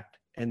impact,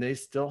 and they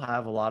still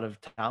have a lot of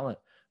talent.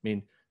 I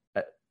mean,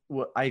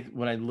 when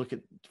I look at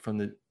from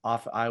the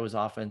Iowa's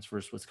offense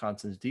versus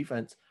Wisconsin's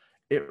defense,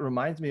 it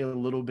reminds me a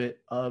little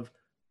bit of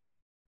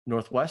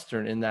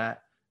Northwestern in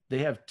that they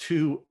have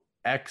 2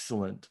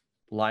 excellent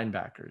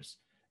linebackers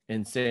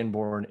in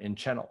Sanborn and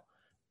Chennel,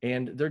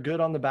 and they're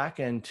good on the back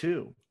end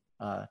too,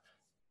 at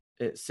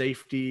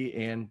safety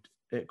and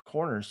at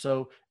corner.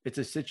 So it's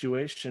a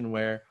situation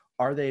where,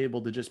 are they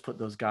able to just put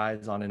those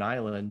guys on an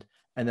island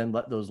and then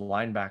let those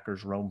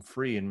linebackers roam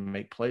free and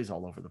make plays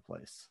all over the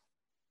place?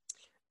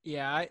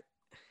 Yeah,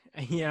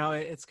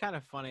 it's kind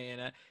of funny,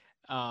 and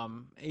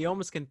you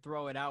almost can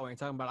throw it out when you're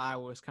talking about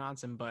Iowa,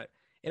 Wisconsin, but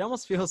it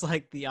almost feels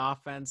like the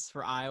offense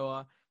for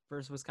Iowa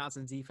versus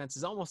Wisconsin's defense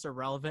is almost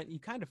irrelevant. You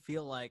kind of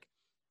feel like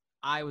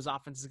Iowa's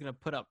offense is going to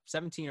put up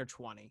 17 or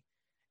 20,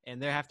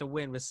 and they have to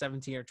win with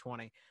 17 or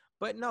 20.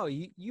 But no,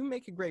 you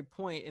make a great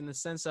point in the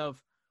sense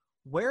of,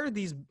 where are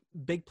these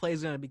big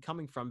plays going to be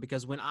coming from?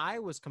 Because when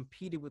Iowa's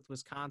competed with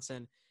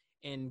Wisconsin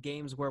in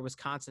games where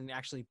Wisconsin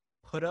actually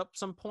put up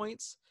some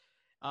points,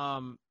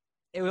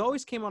 it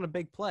always came on a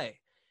big play.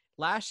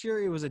 Last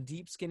year, it was a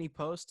deep, skinny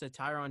post to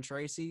Tyron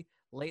Tracy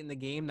late in the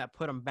game that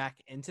put him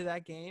back into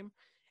that game.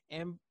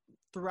 And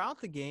throughout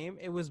the game,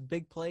 it was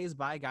big plays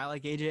by a guy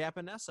like A.J.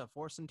 Epinesa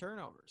forcing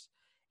turnovers.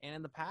 And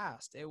in the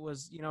past, it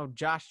was,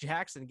 Josh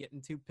Jackson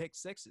getting 2 pick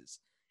sixes.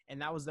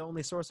 And that was the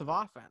only source of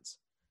offense.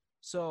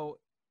 So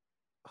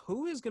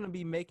who is going to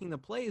be making the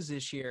plays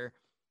this year?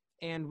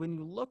 And when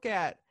you look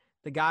at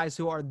the guys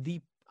who are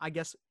the, I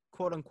guess,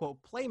 quote unquote,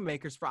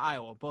 playmakers for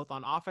Iowa, both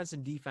on offense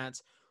and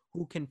defense,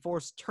 who can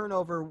force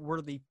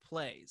turnover-worthy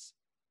plays,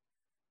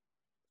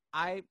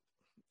 I'm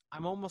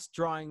almost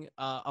drawing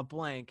a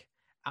blank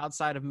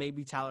outside of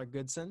maybe Tyler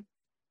Goodson.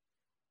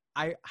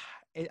 I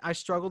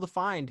struggle to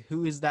find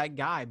who is that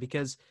guy,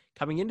 because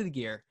coming into the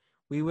year,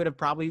 we would have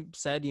probably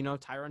said,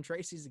 Tyron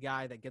Tracy's the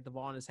guy that get the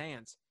ball in his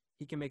hands.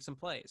 He can make some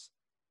plays.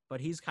 But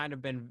he's kind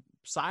of been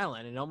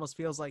silent. It almost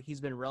feels like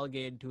he's been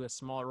relegated to a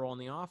smaller role in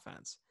the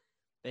offense.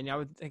 Then I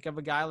would think of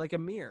a guy like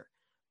Amir.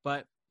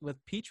 But with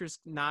Petrus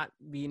not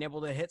being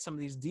able to hit some of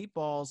these deep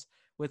balls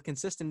with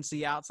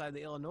consistency outside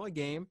the Illinois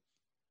game,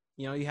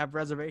 you have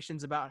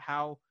reservations about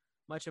how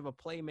much of a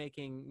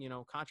playmaking,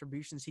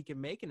 contributions he can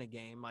make in a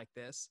game like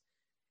this.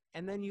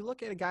 And then you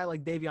look at a guy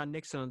like Davion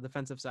Nixon on the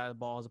defensive side of the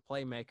ball as a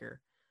playmaker,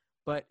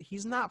 but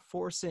he's not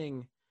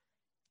forcing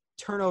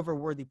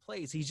turnover-worthy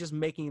plays. He's just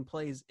making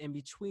plays in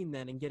between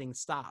then and getting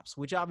stops,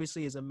 which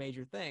obviously is a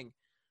major thing.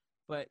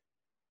 But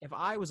if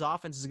Iowa's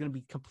offense is going to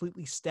be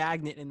completely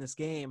stagnant in this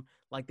game,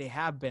 like they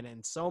have been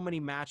in so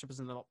many matchups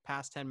in the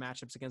past 10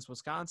 matchups against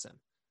Wisconsin,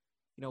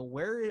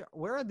 where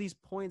are these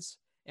points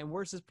and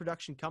where's this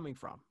production coming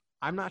from?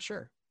 I'm not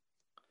sure.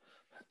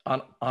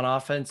 On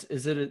offense,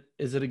 is it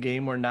a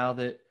game where, now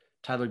that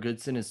Tyler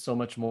Goodson is so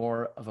much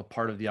more of a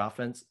part of the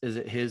offense, is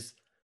it his,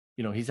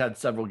 he's had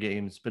several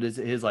games, but is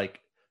it his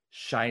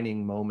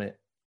shining moment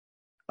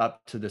up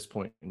to this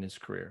point in his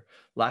career?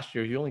 Last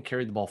year, he only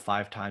carried the ball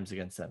 5 times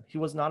against them. He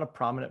was not a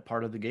prominent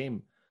part of the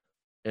game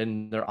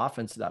in their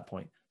offense at that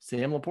point.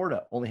 Sam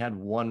Laporta only had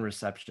 1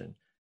 reception.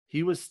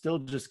 He was still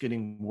just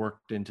getting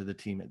worked into the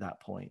team at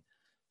that point.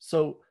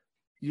 So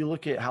you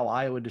look at how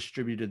Iowa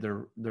distributed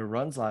their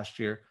runs last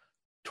year.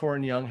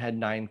 Torrin Young had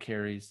 9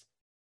 carries.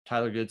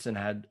 Tyler Goodson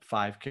had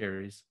 5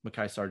 carries.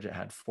 Mekhi Sargent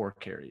had 4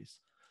 carries.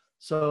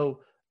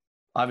 So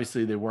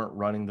obviously they weren't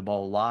running the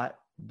ball a lot.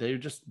 They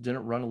just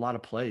didn't run a lot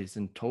of plays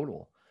in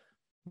total.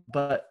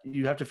 But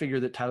you have to figure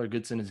that Tyler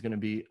Goodson is going to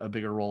be a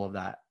bigger role of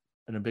that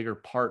and a bigger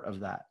part of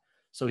that.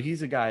 So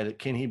he's a guy that,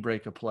 can he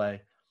break a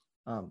play?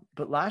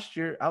 But last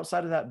year,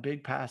 outside of that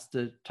big pass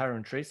to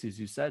Tyrone Tracy, as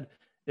you said,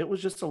 it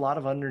was just a lot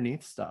of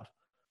underneath stuff.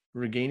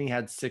 Reganey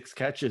had 6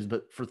 catches,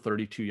 but for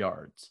 32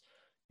 yards.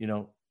 You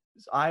know,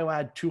 Iowa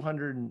had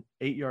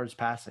 208 yards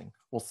passing.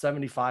 Well,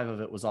 75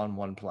 of it was on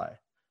one play.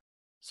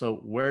 So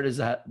where does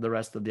the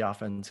rest of the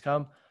offense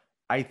come?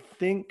 I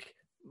think,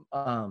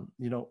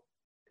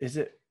 is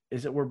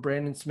it where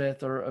Brandon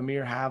Smith or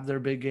Amir have their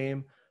big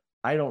game?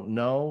 I don't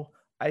know.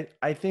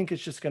 I think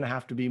it's just going to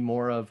have to be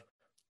more of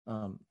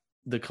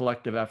the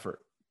collective effort.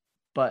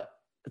 But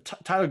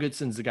Tyler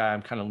Goodson's the guy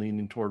I'm kind of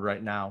leaning toward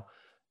right now,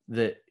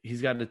 that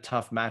he's got a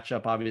tough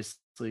matchup,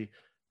 obviously,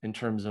 in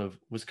terms of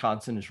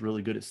Wisconsin is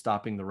really good at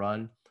stopping the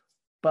run.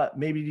 But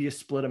maybe do you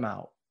split him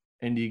out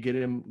and do you get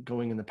him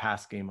going in the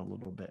pass game a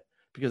little bit?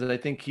 Because I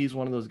think he's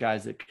one of those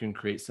guys that can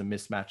create some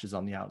mismatches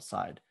on the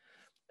outside.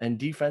 And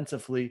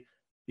defensively,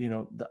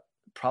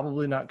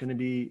 probably not going to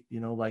be,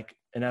 like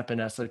an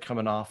Epinesa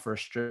coming off for a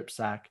strip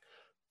sack.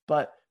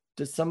 But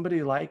does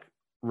somebody like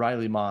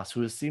Riley Moss,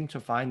 who has seemed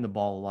to find the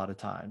ball a lot of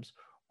times,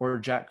 or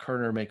Jack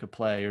Kerner make a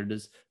play, or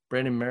does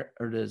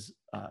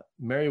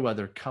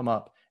Merriweather come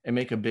up and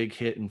make a big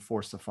hit and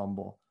force a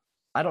fumble?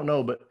 I don't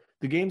know, but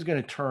the game's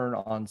going to turn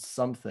on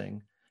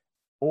something.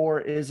 Or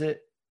is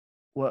it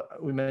what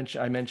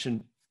I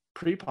mentioned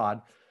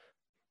pre-pod,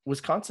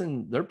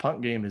 Wisconsin, their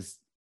punt game has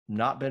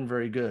not been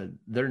very good.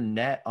 Their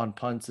net on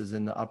punts is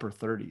in the upper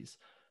 30s.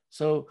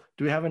 So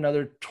do we have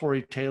another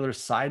Tory Taylor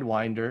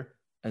sidewinder?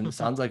 And it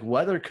sounds like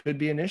weather could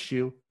be an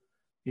issue.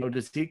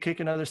 Does he kick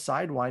another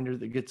sidewinder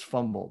that gets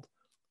fumbled?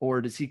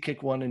 Or does he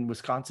kick one and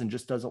Wisconsin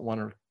just doesn't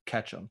want to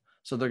catch him?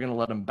 So they're going to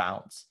let him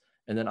bounce.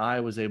 And then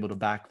Iowa's able to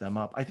back them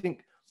up. I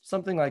think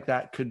something like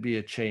that could be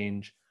a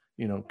change,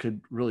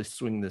 could really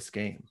swing this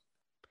game.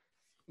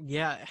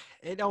 Yeah,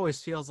 it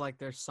always feels like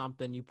there's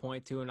something you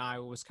point to in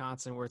Iowa,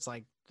 Wisconsin, where it's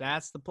like,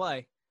 that's the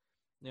play.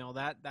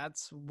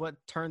 That's what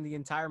turned the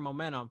entire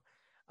momentum.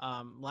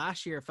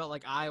 Last year, it felt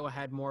like Iowa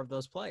had more of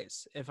those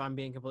plays, if I'm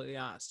being completely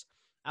honest.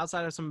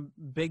 Outside of some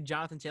big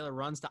Jonathan Taylor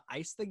runs to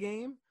ice the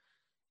game,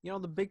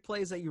 the big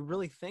plays that you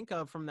really think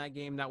of from that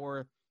game that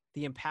were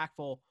the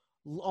impactful,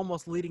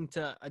 almost leading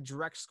to a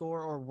direct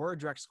score or were a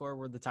direct score,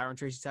 were the Tyrone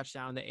Tracy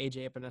touchdown, the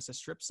AJ Epinesa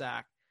strip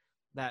sack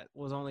that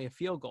was only a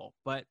field goal.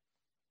 But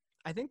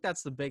I think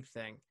that's the big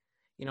thing.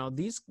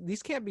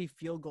 These can't be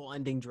field goal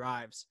ending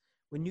drives.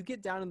 When you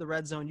get down in the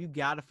red zone, you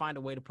got to find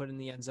a way to put in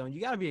the end zone. You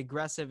got to be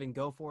aggressive and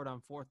go for it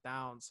on 4th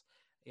downs.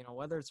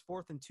 Whether it's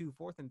 4th and 2,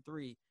 4th and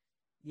 3.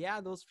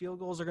 Yeah, those field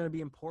goals are going to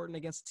be important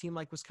against a team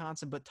like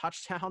Wisconsin, but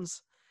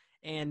touchdowns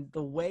and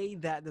the way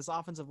that this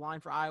offensive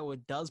line for Iowa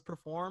does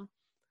perform,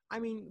 I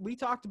mean, we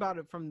talked about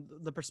it from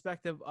the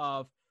perspective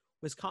of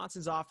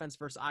Wisconsin's offense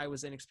versus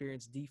Iowa's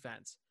inexperienced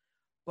defense.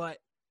 But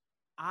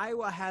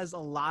Iowa has a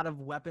lot of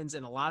weapons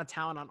and a lot of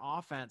talent on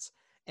offense,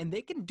 and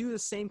they can do the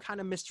same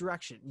kind of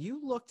misdirection. You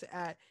looked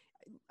at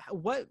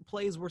what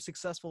plays were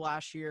successful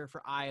last year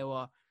for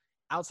Iowa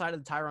outside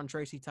of the Tyrone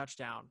Tracy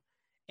touchdown.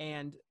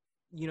 And,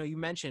 you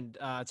mentioned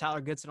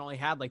Tyler Goodson only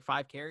had like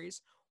 5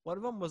 carries. One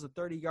of them was a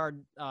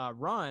 30-yard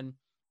run,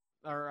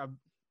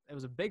 it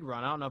was a big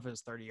run. I don't know if it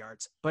was 30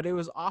 yards, but it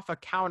was off a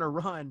counter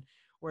run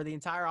where the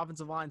entire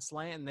offensive line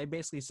slant, and they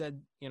basically said,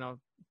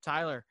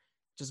 Tyler,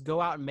 just go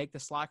out and make the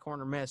slot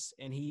corner miss.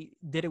 And he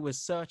did it with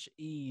such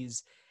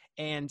ease.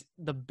 And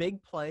the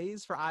big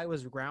plays for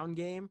Iowa's ground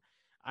game,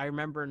 I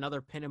remember another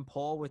pin and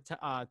pull with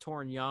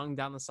Torin Young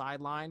down the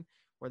sideline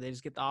where they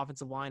just get the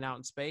offensive line out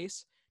in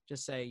space,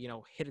 just say,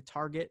 hit a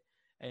target,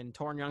 and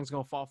Torin Young's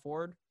going to fall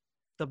forward.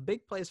 The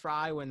big plays for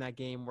Iowa in that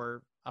game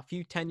were a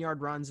few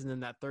 10-yard runs and then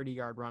that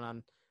 30-yard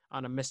run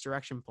on a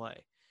misdirection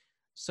play.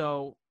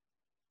 So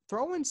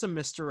throw in some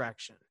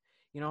misdirection.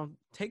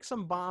 Take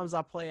some bombs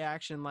off play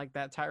action like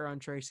that Tyrone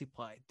Tracy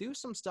play. Do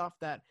some stuff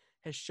that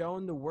has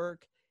shown to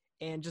work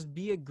and just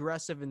be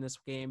aggressive in this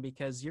game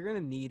because you're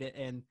going to need it.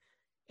 And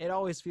it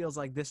always feels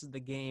like this is the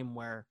game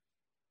where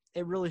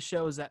it really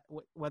shows that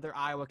whether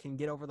Iowa can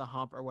get over the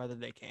hump or whether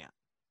they can't.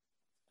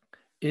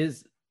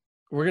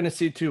 We're going to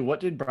see, too, what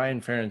did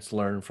Brian Ferentz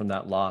learn from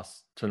that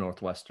loss to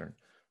Northwestern?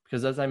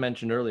 Because as I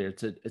mentioned earlier,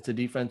 it's a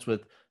defense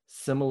with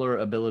similar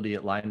ability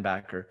at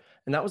linebacker.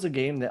 And that was a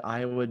game that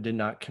Iowa did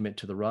not commit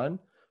to the run.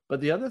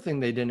 But the other thing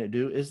they didn't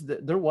do is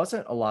that there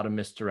wasn't a lot of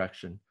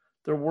misdirection.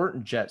 There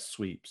weren't jet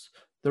sweeps.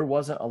 There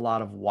wasn't a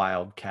lot of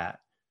wildcat.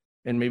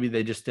 And maybe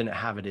they just didn't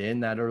have it in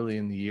that early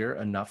in the year,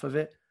 enough of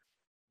it.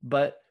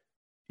 But,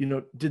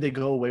 did they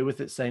go away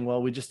with it saying,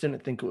 well, we just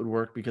didn't think it would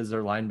work because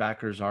their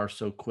linebackers are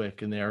so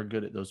quick and they are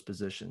good at those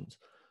positions.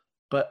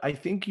 But I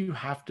think you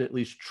have to at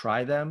least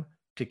try them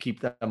to keep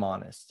them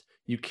honest.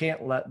 You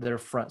can't let their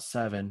front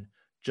 7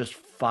 just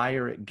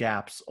fire at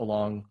gaps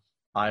along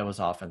Iowa's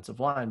offensive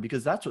line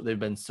because that's what they've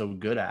been so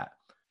good at.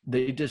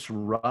 They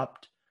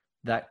disrupt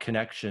that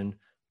connection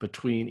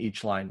between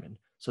each lineman.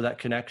 So that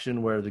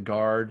connection where the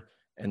guard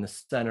and the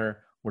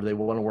center, where they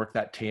want to work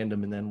that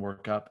tandem and then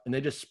work up, and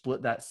they just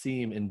split that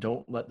seam and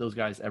don't let those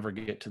guys ever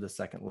get to the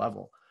second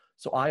level.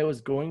 So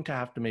Iowa's going to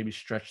have to maybe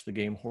stretch the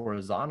game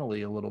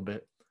horizontally a little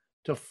bit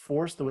to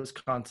force the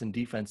Wisconsin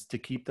defense to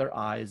keep their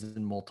eyes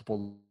in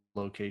multiple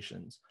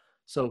locations.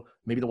 So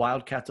maybe the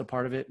Wildcats a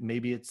part of it.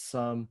 Maybe it's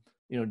some,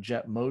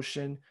 jet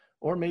motion,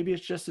 or maybe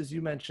it's just, as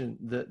you mentioned,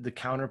 the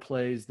counter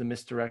plays, the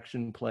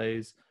misdirection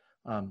plays.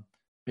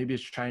 Maybe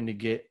it's trying to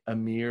get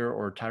Amir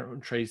or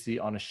Tyrone Tracy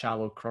on a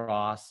shallow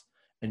cross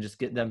and just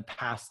get them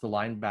past the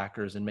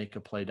linebackers and make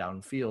a play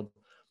downfield.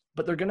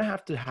 But they're going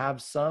to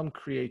have some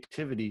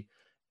creativity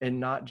and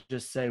not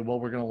just say, well,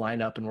 we're going to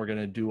line up and we're going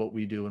to do what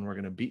we do and we're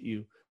going to beat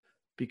you,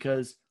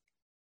 because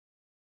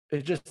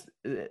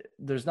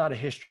there's not a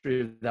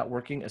history of that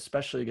working,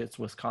 especially against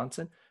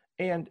Wisconsin.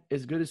 And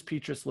as good as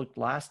Petrus looked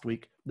last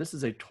week, this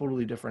is a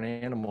totally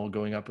different animal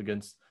going up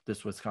against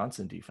this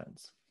Wisconsin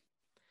defense.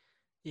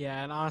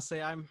 Yeah, and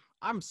honestly,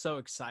 I'm so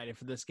excited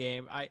for this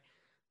game.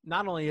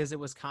 Not only is it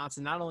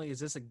Wisconsin, not only is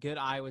this a good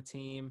Iowa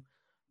team,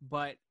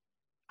 but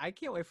I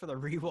can't wait for the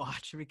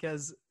rewatch,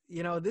 because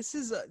this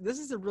is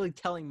a really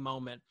telling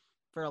moment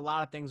for a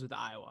lot of things with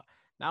Iowa.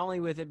 Not only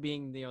with it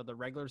being the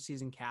regular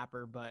season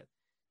capper, but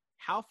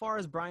how far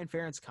has Brian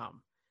Ferentz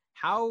come?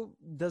 How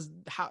does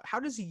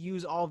he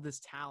use all of this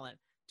talent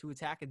to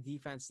attack a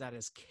defense that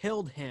has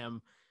killed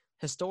him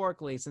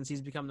historically since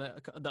he's become the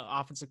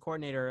offensive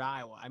coordinator at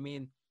Iowa? I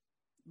mean,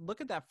 look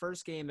at that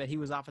first game that he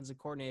was offensive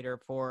coordinator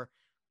for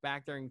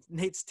back during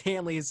Nate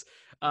Stanley's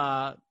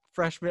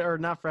first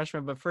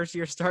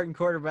year starting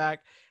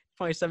quarterback,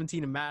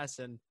 2017 in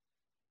Madison.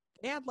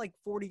 They had like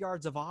 40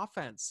 yards of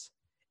offense,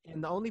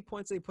 and the only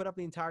points they put up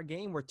the entire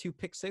game were 2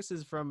 pick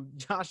sixes from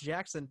Josh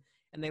Jackson,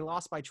 and they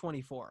lost by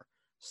 24.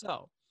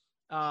 So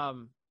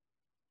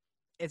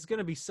it's going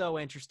to be so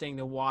interesting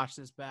to watch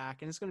this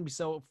back, and it's going to be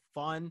so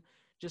fun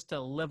just to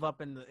live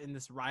up in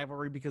this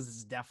rivalry, because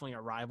it's definitely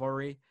a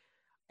rivalry.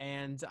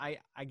 And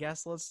I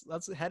guess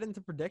let's head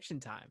into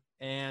prediction time.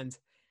 And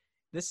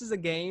this is a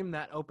game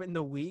that opened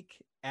the week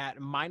at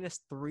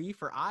 -3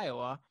 for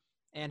Iowa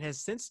and has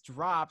since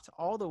dropped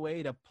all the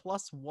way to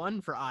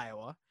 +1 for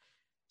Iowa.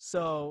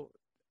 So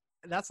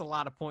that's a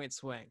lot of point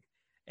swing.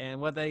 And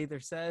what that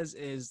either says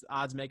is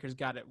odds makers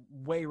got it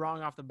way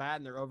wrong off the bat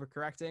and they're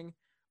overcorrecting,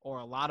 or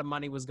a lot of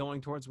money was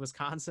going towards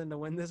Wisconsin to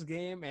win this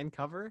game and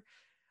cover.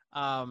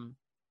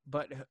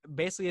 But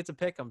basically it's a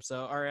pick 'em.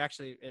 So, or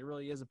actually it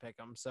really is a pick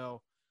 'em.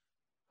 So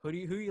who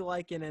you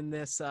liking in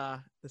this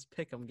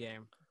pick 'em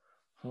game?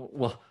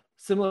 Well,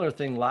 similar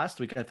thing last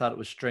week. I thought it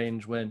was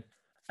strange when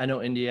I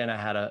know Indiana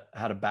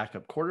had a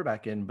backup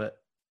quarterback in,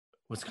 but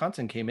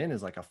Wisconsin came in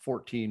as like a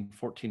 14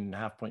 and a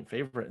half point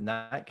favorite in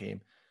that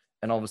game.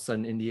 And all of a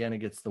sudden Indiana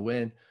gets the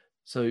win.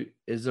 So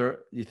is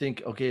there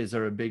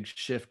a big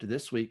shift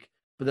this week?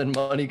 But then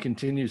money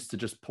continues to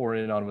just pour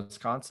in on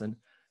Wisconsin.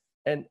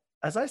 And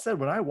as I said,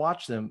 when I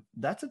watch them,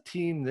 that's a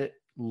team that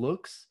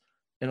looks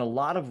in a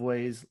lot of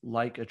ways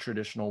like a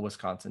traditional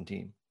Wisconsin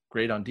team.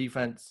 Great on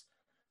defense,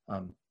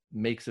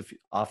 makes a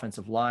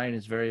offensive line,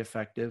 is very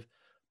effective,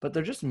 but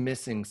they're just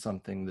missing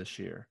something this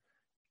year.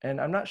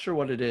 And I'm not sure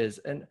what it is.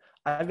 And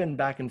I've been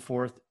back and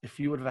forth. If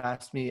you would have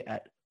asked me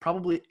at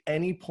probably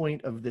any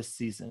point of this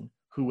season,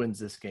 who wins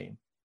this game,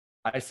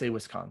 I say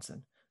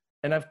Wisconsin.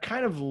 And I've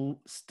kind of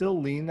still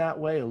leaned that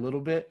way a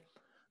little bit.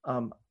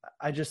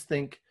 I just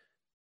think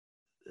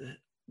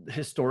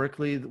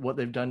historically what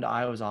they've done to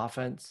Iowa's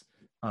offense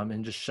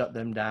and just shut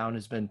them down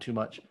has been too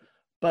much.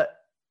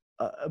 But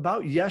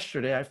about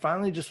yesterday, I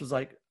finally just was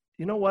like,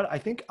 you know what? I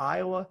think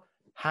Iowa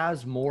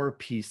has more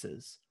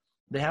pieces.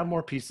 They have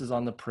more pieces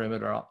on the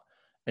perimeter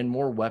and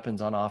more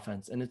weapons on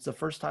offense. And it's the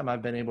first time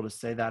I've been able to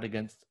say that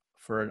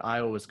for an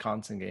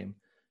Iowa-Wisconsin game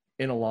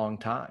in a long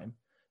time.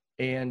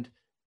 And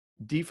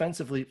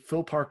defensively,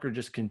 Phil Parker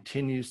just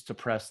continues to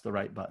press the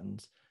right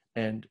buttons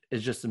and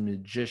is just a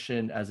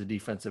magician as a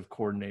defensive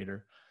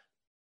coordinator.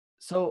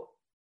 So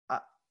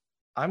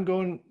I'm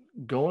going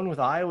with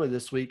Iowa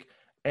this week,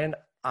 and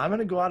I'm going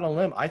to go out on a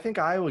limb. I think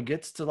Iowa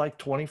gets to like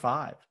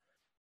 25.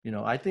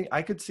 I think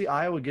I could see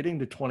Iowa getting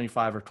to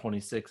 25 or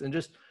 26, and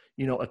just,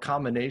 a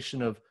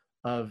combination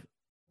of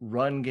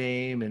run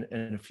game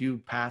and a few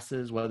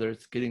passes, whether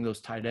it's getting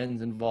those tight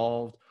ends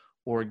involved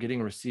or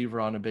getting a receiver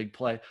on a big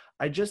play.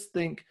 I just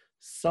think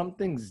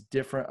something's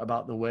different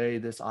about the way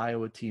this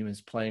Iowa team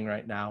is playing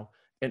right now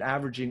and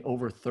averaging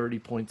over 30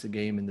 points a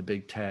game in the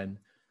Big Ten.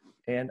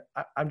 And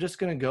I'm just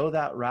going to go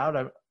that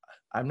route.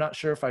 I'm not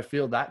sure if I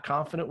feel that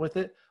confident with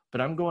it, but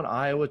I'm going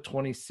Iowa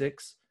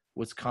 26,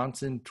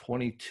 Wisconsin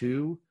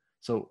 22.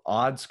 So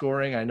odd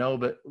scoring, I know,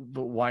 but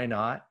why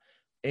not?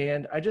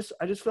 And I just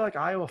feel like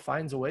Iowa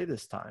finds a way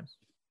this time.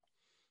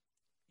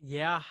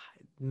 Yeah,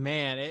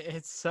 man,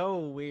 it's so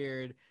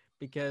weird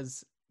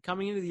because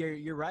coming into the year,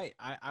 you're right.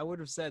 I would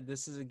have said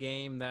this is a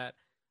game that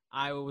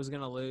Iowa was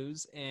going to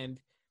lose. And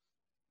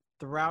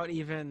throughout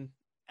even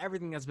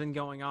everything that's been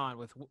going on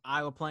with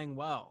Iowa playing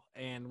well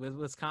and with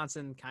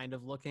Wisconsin kind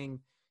of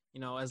looking,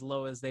 as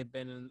low as they've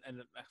been in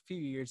a few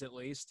years at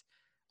least,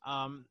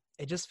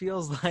 it just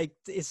feels like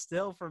it's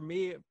still, for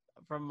me,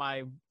 from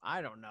my,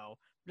 I don't know,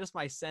 just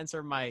my sense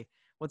or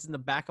what's in the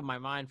back of my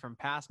mind from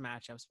past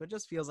matchups, but it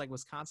just feels like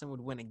Wisconsin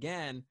would win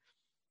again.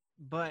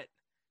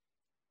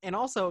 And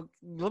also,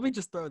 let me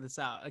just throw this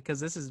out because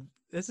this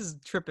is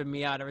tripping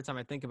me out every time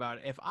I think about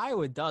it. If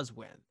Iowa does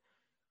win,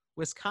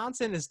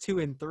 Wisconsin is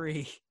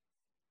 2-3.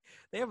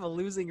 They have a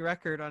losing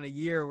record on a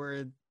year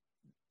where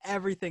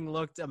everything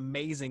looked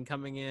amazing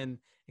coming in,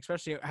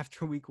 especially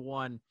after week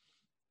 1.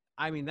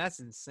 I mean, that's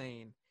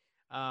insane.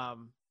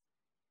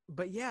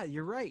 But yeah,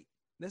 you're right.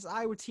 This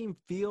Iowa team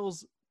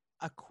feels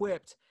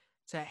equipped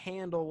to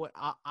handle what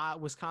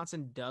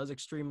Wisconsin does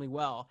extremely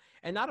well.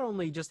 And not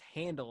only just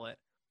handle it,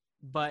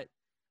 but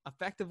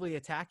effectively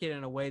attack it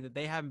in a way that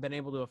they haven't been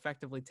able to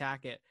effectively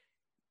attack it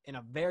in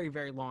a very,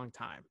 very long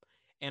time.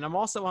 And I'm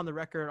also on the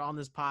record on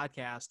this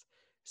podcast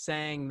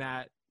saying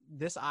that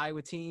this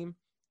Iowa team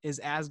is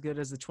as good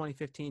as the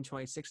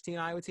 2015-2016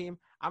 Iowa team.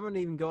 I'm going to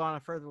even go on a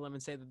further limb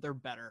and say that they're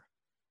better.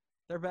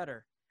 They're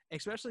better,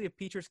 especially if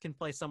Petras can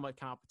play somewhat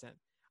competent.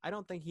 I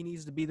don't think he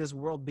needs to be this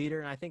world beater.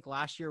 And I think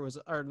last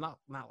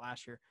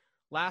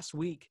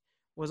week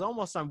was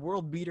almost on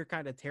world beater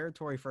kind of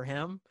territory for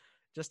him,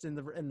 just in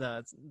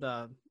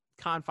the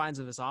confines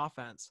of his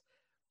offense.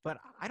 But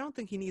I don't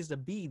think he needs to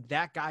be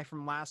that guy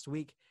from last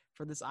week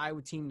for this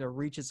Iowa team to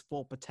reach its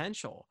full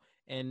potential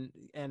in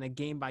a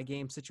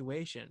game-by-game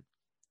situation.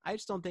 I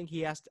just don't think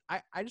he has to.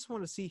 I just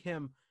want to see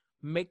him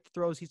make the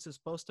throws he's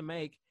supposed to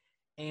make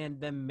and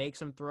then make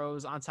some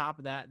throws on top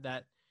of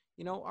that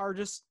are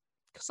just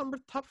some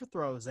tougher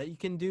throws that you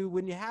can do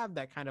when you have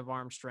that kind of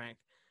arm strength.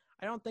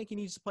 I don't think he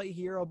needs to play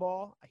hero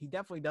ball. He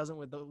definitely doesn't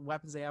with the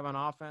weapons they have on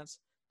offense,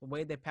 the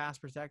way they pass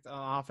protect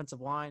on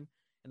offensive line,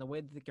 and the way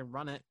that they can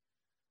run it.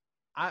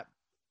 I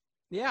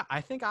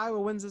think Iowa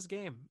wins this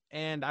game.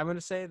 And I'm going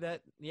to say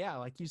that,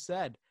 like you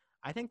said,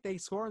 I think they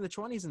score in the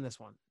 20s in this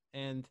one.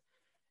 And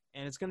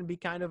it's going to be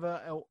kind of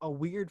a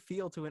weird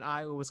feel to an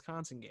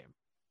Iowa-Wisconsin game.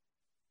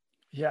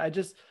 Yeah,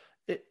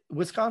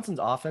 Wisconsin's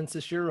offense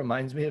this year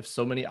reminds me of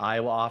so many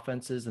Iowa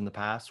offenses in the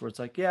past where it's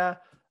like,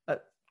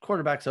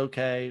 quarterback's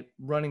okay,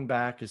 running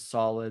back is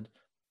solid.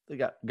 They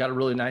got a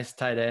really nice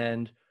tight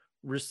end.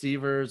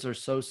 Receivers are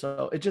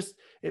so.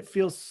 It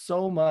feels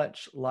so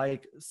much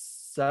like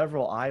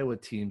several Iowa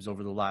teams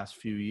over the last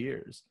few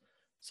years.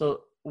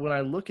 So when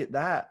I look at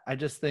that, I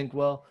just think,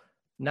 well,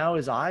 now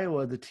is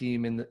Iowa the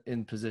team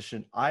in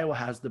position? Iowa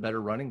has the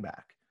better running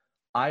back.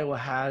 Iowa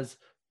has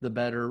the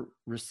better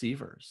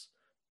receivers.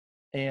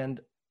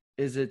 And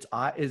is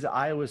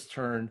Iowa's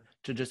turn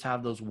to just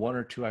have those one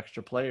or two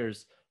extra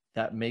players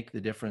that make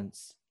the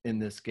difference in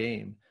this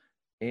game?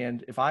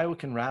 And if Iowa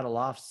can rattle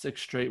off 6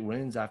 straight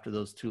wins after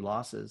those 2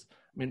 losses,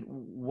 I mean,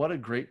 what a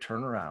great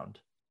turnaround.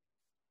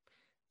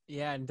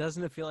 Yeah, and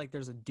doesn't it feel like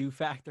there's a do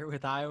factor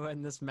with Iowa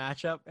in this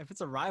matchup? If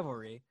it's a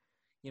rivalry,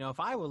 if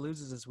Iowa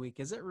loses this week,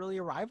 is it really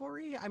a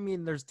rivalry? I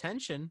mean, there's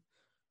tension,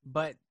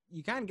 but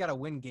you kind of got to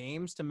win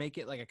games to make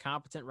it like a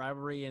competent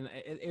rivalry. And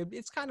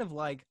it's kind of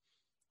like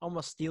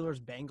almost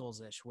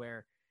Steelers-Bengals-ish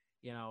where,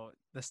 the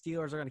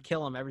Steelers are going to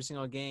kill them every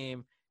single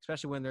game,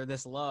 especially when they're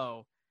this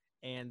low,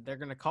 and they're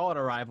going to call it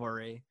a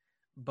rivalry.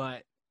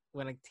 But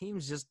when a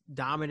team's just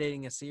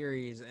dominating a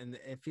series and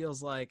it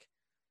feels like,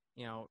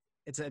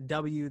 it's a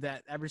W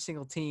that every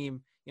single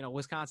team,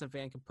 Wisconsin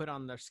fan can put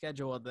on their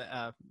schedule at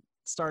the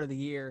start of the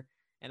year,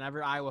 and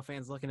every Iowa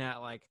fan's looking at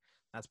like,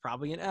 that's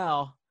probably an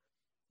L.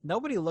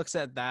 Nobody looks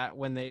at that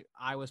when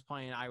Iowa's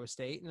playing Iowa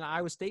State, and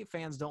Iowa State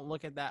fans don't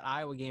look at that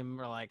Iowa game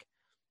and are like,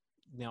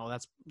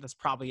 that's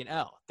probably an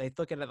L. They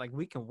look at it like,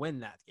 we can win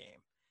that game.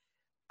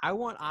 I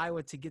want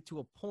Iowa to get to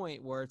a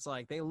point where it's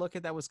like they look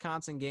at that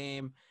Wisconsin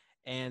game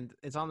and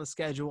it's on the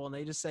schedule and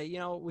they just say,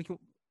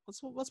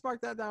 let's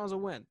mark that down as a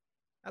win.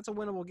 That's a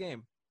winnable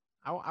game.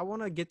 I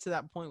want to get to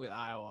that point with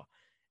Iowa.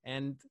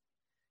 And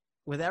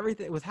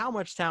with how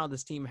much talent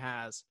this team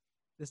has,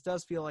 this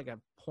does feel like a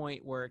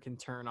point where it can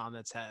turn on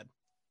its head.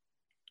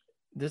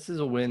 This is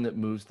a win that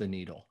moves the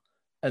needle.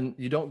 And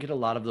you don't get a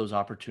lot of those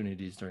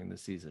opportunities during the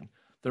season.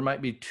 There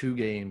might be 2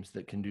 games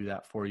that can do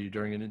that for you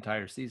during an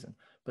entire season.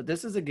 But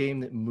this is a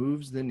game that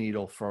moves the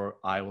needle for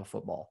Iowa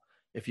football.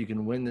 If you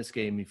can win this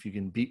game, if you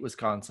can beat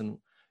Wisconsin,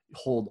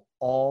 hold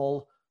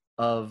all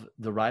of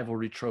the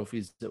rivalry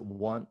trophies at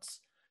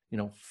once,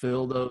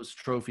 fill those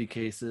trophy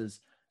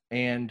cases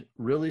and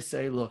really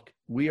say, look,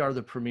 we are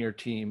the premier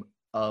team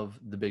of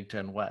the Big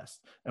Ten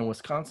West. And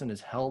Wisconsin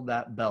has held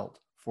that belt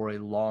for a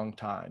long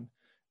time,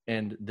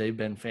 and they've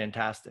been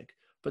fantastic.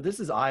 But this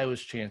is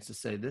Iowa's chance to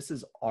say, this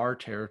is our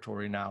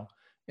territory now,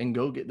 and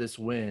go get this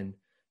win.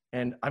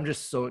 And I'm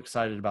just so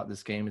excited about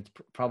this game. It's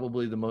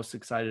probably the most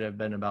excited I've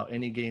been about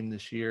any game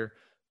this year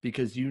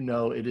because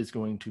it is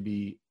going to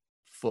be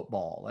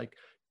football. Like,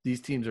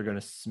 these teams are going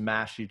to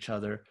smash each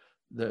other.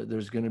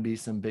 There's going to be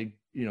some big,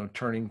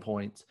 turning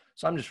points.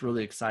 So I'm just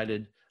really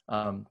excited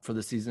for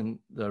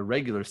the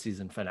regular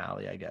season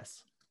finale, I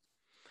guess.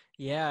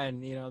 Yeah,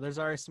 and, there's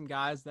already some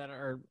guys that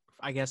are,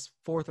 I guess,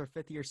 4th or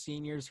 5th year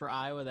seniors for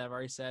Iowa that have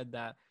already said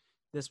that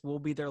this will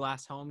be their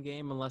last home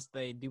game unless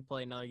they do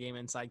play another game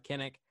inside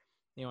Kinnick,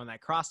 in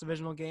that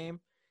cross-divisional game.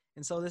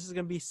 And so this is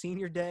going to be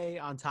senior day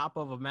on top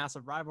of a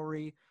massive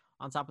rivalry,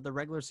 on top of the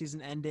regular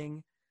season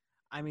ending.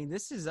 I mean,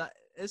 this is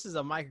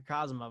a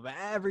microcosm of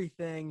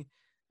everything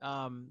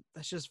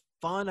that's just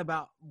fun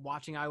about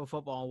watching Iowa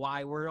football and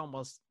why we're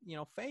almost,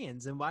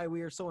 fans and why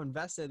we are so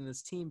invested in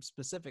this team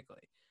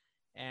specifically.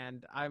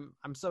 And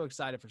I'm so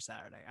excited for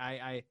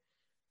Saturday.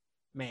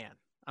 Man,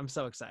 I'm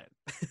so excited.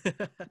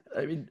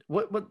 I mean,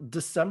 what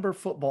December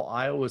football,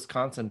 Iowa,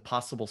 Wisconsin,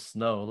 possible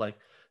snow? Like,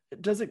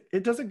 it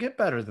doesn't get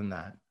better than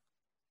that.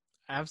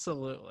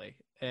 Absolutely.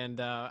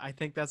 And I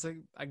think that's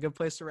a good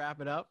place to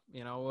wrap it up.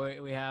 You know,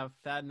 we have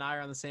Thad and I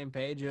are on the same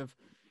page of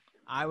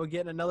Iowa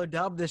getting another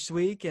dub this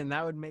week, and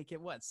that would make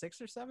it what,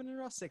 6 or 7 in a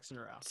row? 6 in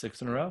a row.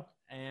 6 in a row.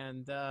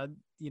 And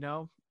you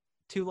know,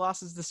 2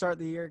 losses to start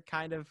the year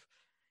kind of,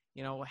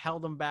 you know,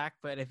 held them back.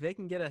 But if they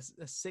can get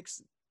a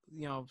 6,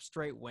 you know,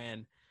 straight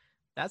win,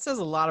 that says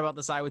a lot about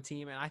this Iowa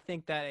team. And I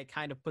think that it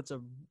kind of puts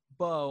a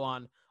bow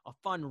on a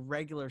fun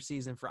regular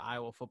season for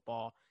Iowa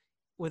football.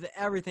 With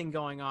everything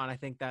going on, I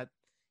think that,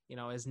 you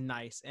know, is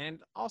nice. And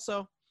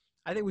also,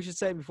 I think we should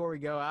say before we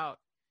go out,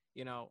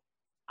 you know,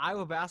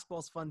 Iowa basketball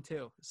is fun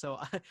too. So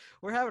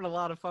we're having a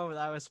lot of fun with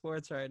Iowa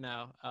sports right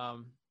now.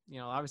 You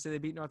know, obviously they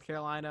beat North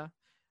Carolina,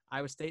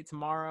 Iowa State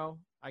tomorrow.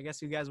 I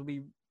guess you guys will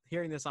be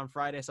hearing this on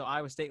Friday. So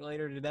Iowa State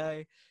later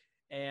today.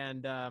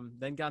 And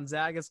then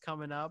Gonzaga's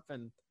coming up.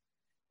 And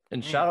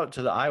shout out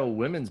to the Iowa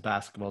women's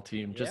basketball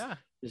team. Just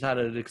had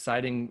an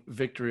exciting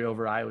victory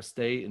over Iowa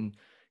State, and,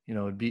 you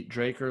know, it beat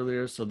Drake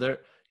earlier. So they're,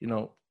 you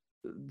know,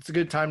 it's a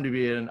good time to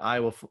be an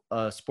Iowa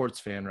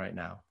sports fan right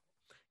now.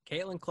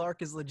 Caitlin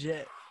Clark is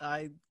legit.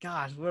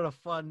 Gosh, what a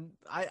fun!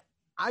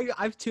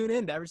 I've tuned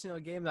into every single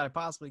game that I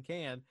possibly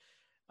can.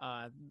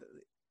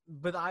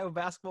 But Iowa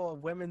basketball,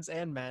 women's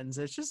and men's,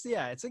 it's just,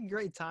 it's a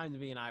great time to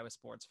be an Iowa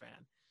sports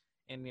fan.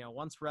 And, you know,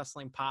 once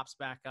wrestling pops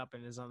back up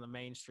and is on the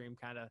mainstream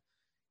kind of,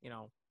 you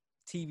know,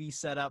 TV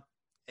setup,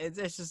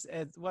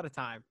 it's what a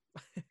time.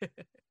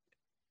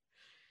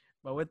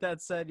 But with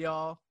that said,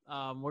 y'all,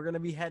 we're going to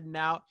be heading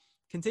out.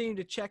 Continue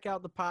to check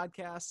out the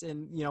podcast,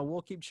 and, you know,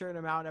 we'll keep churning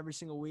them out every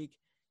single week.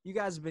 You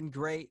guys have been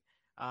great.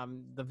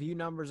 The view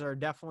numbers are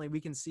definitely,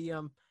 we can see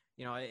them.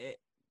 You know,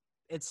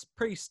 it's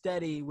pretty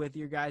steady with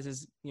your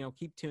guys', you know,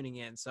 keep tuning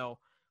in. So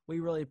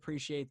we really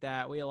appreciate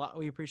that.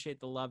 We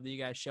appreciate the love that you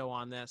guys show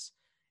on this.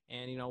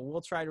 And, you know,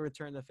 we'll try to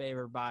return the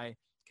favor by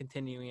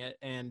continuing it.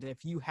 And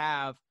if you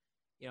have,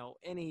 you know,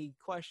 any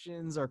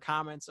questions or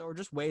comments or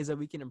just ways that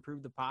we can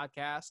improve the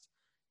podcast,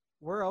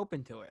 we're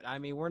open to it. I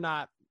mean, we're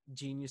not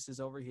geniuses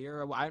over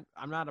here.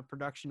 I'm not a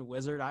production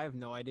wizard. I have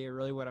no idea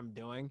really what I'm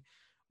doing.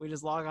 We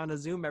just log on to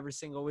Zoom every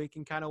single week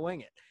and kind of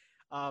wing it.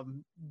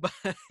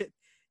 But,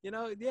 you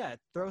know,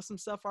 throw some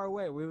stuff our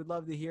way. We would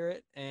love to hear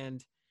it.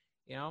 And,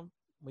 you know,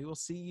 we will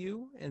see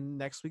you in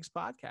next week's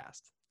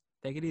podcast.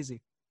 Take it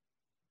easy.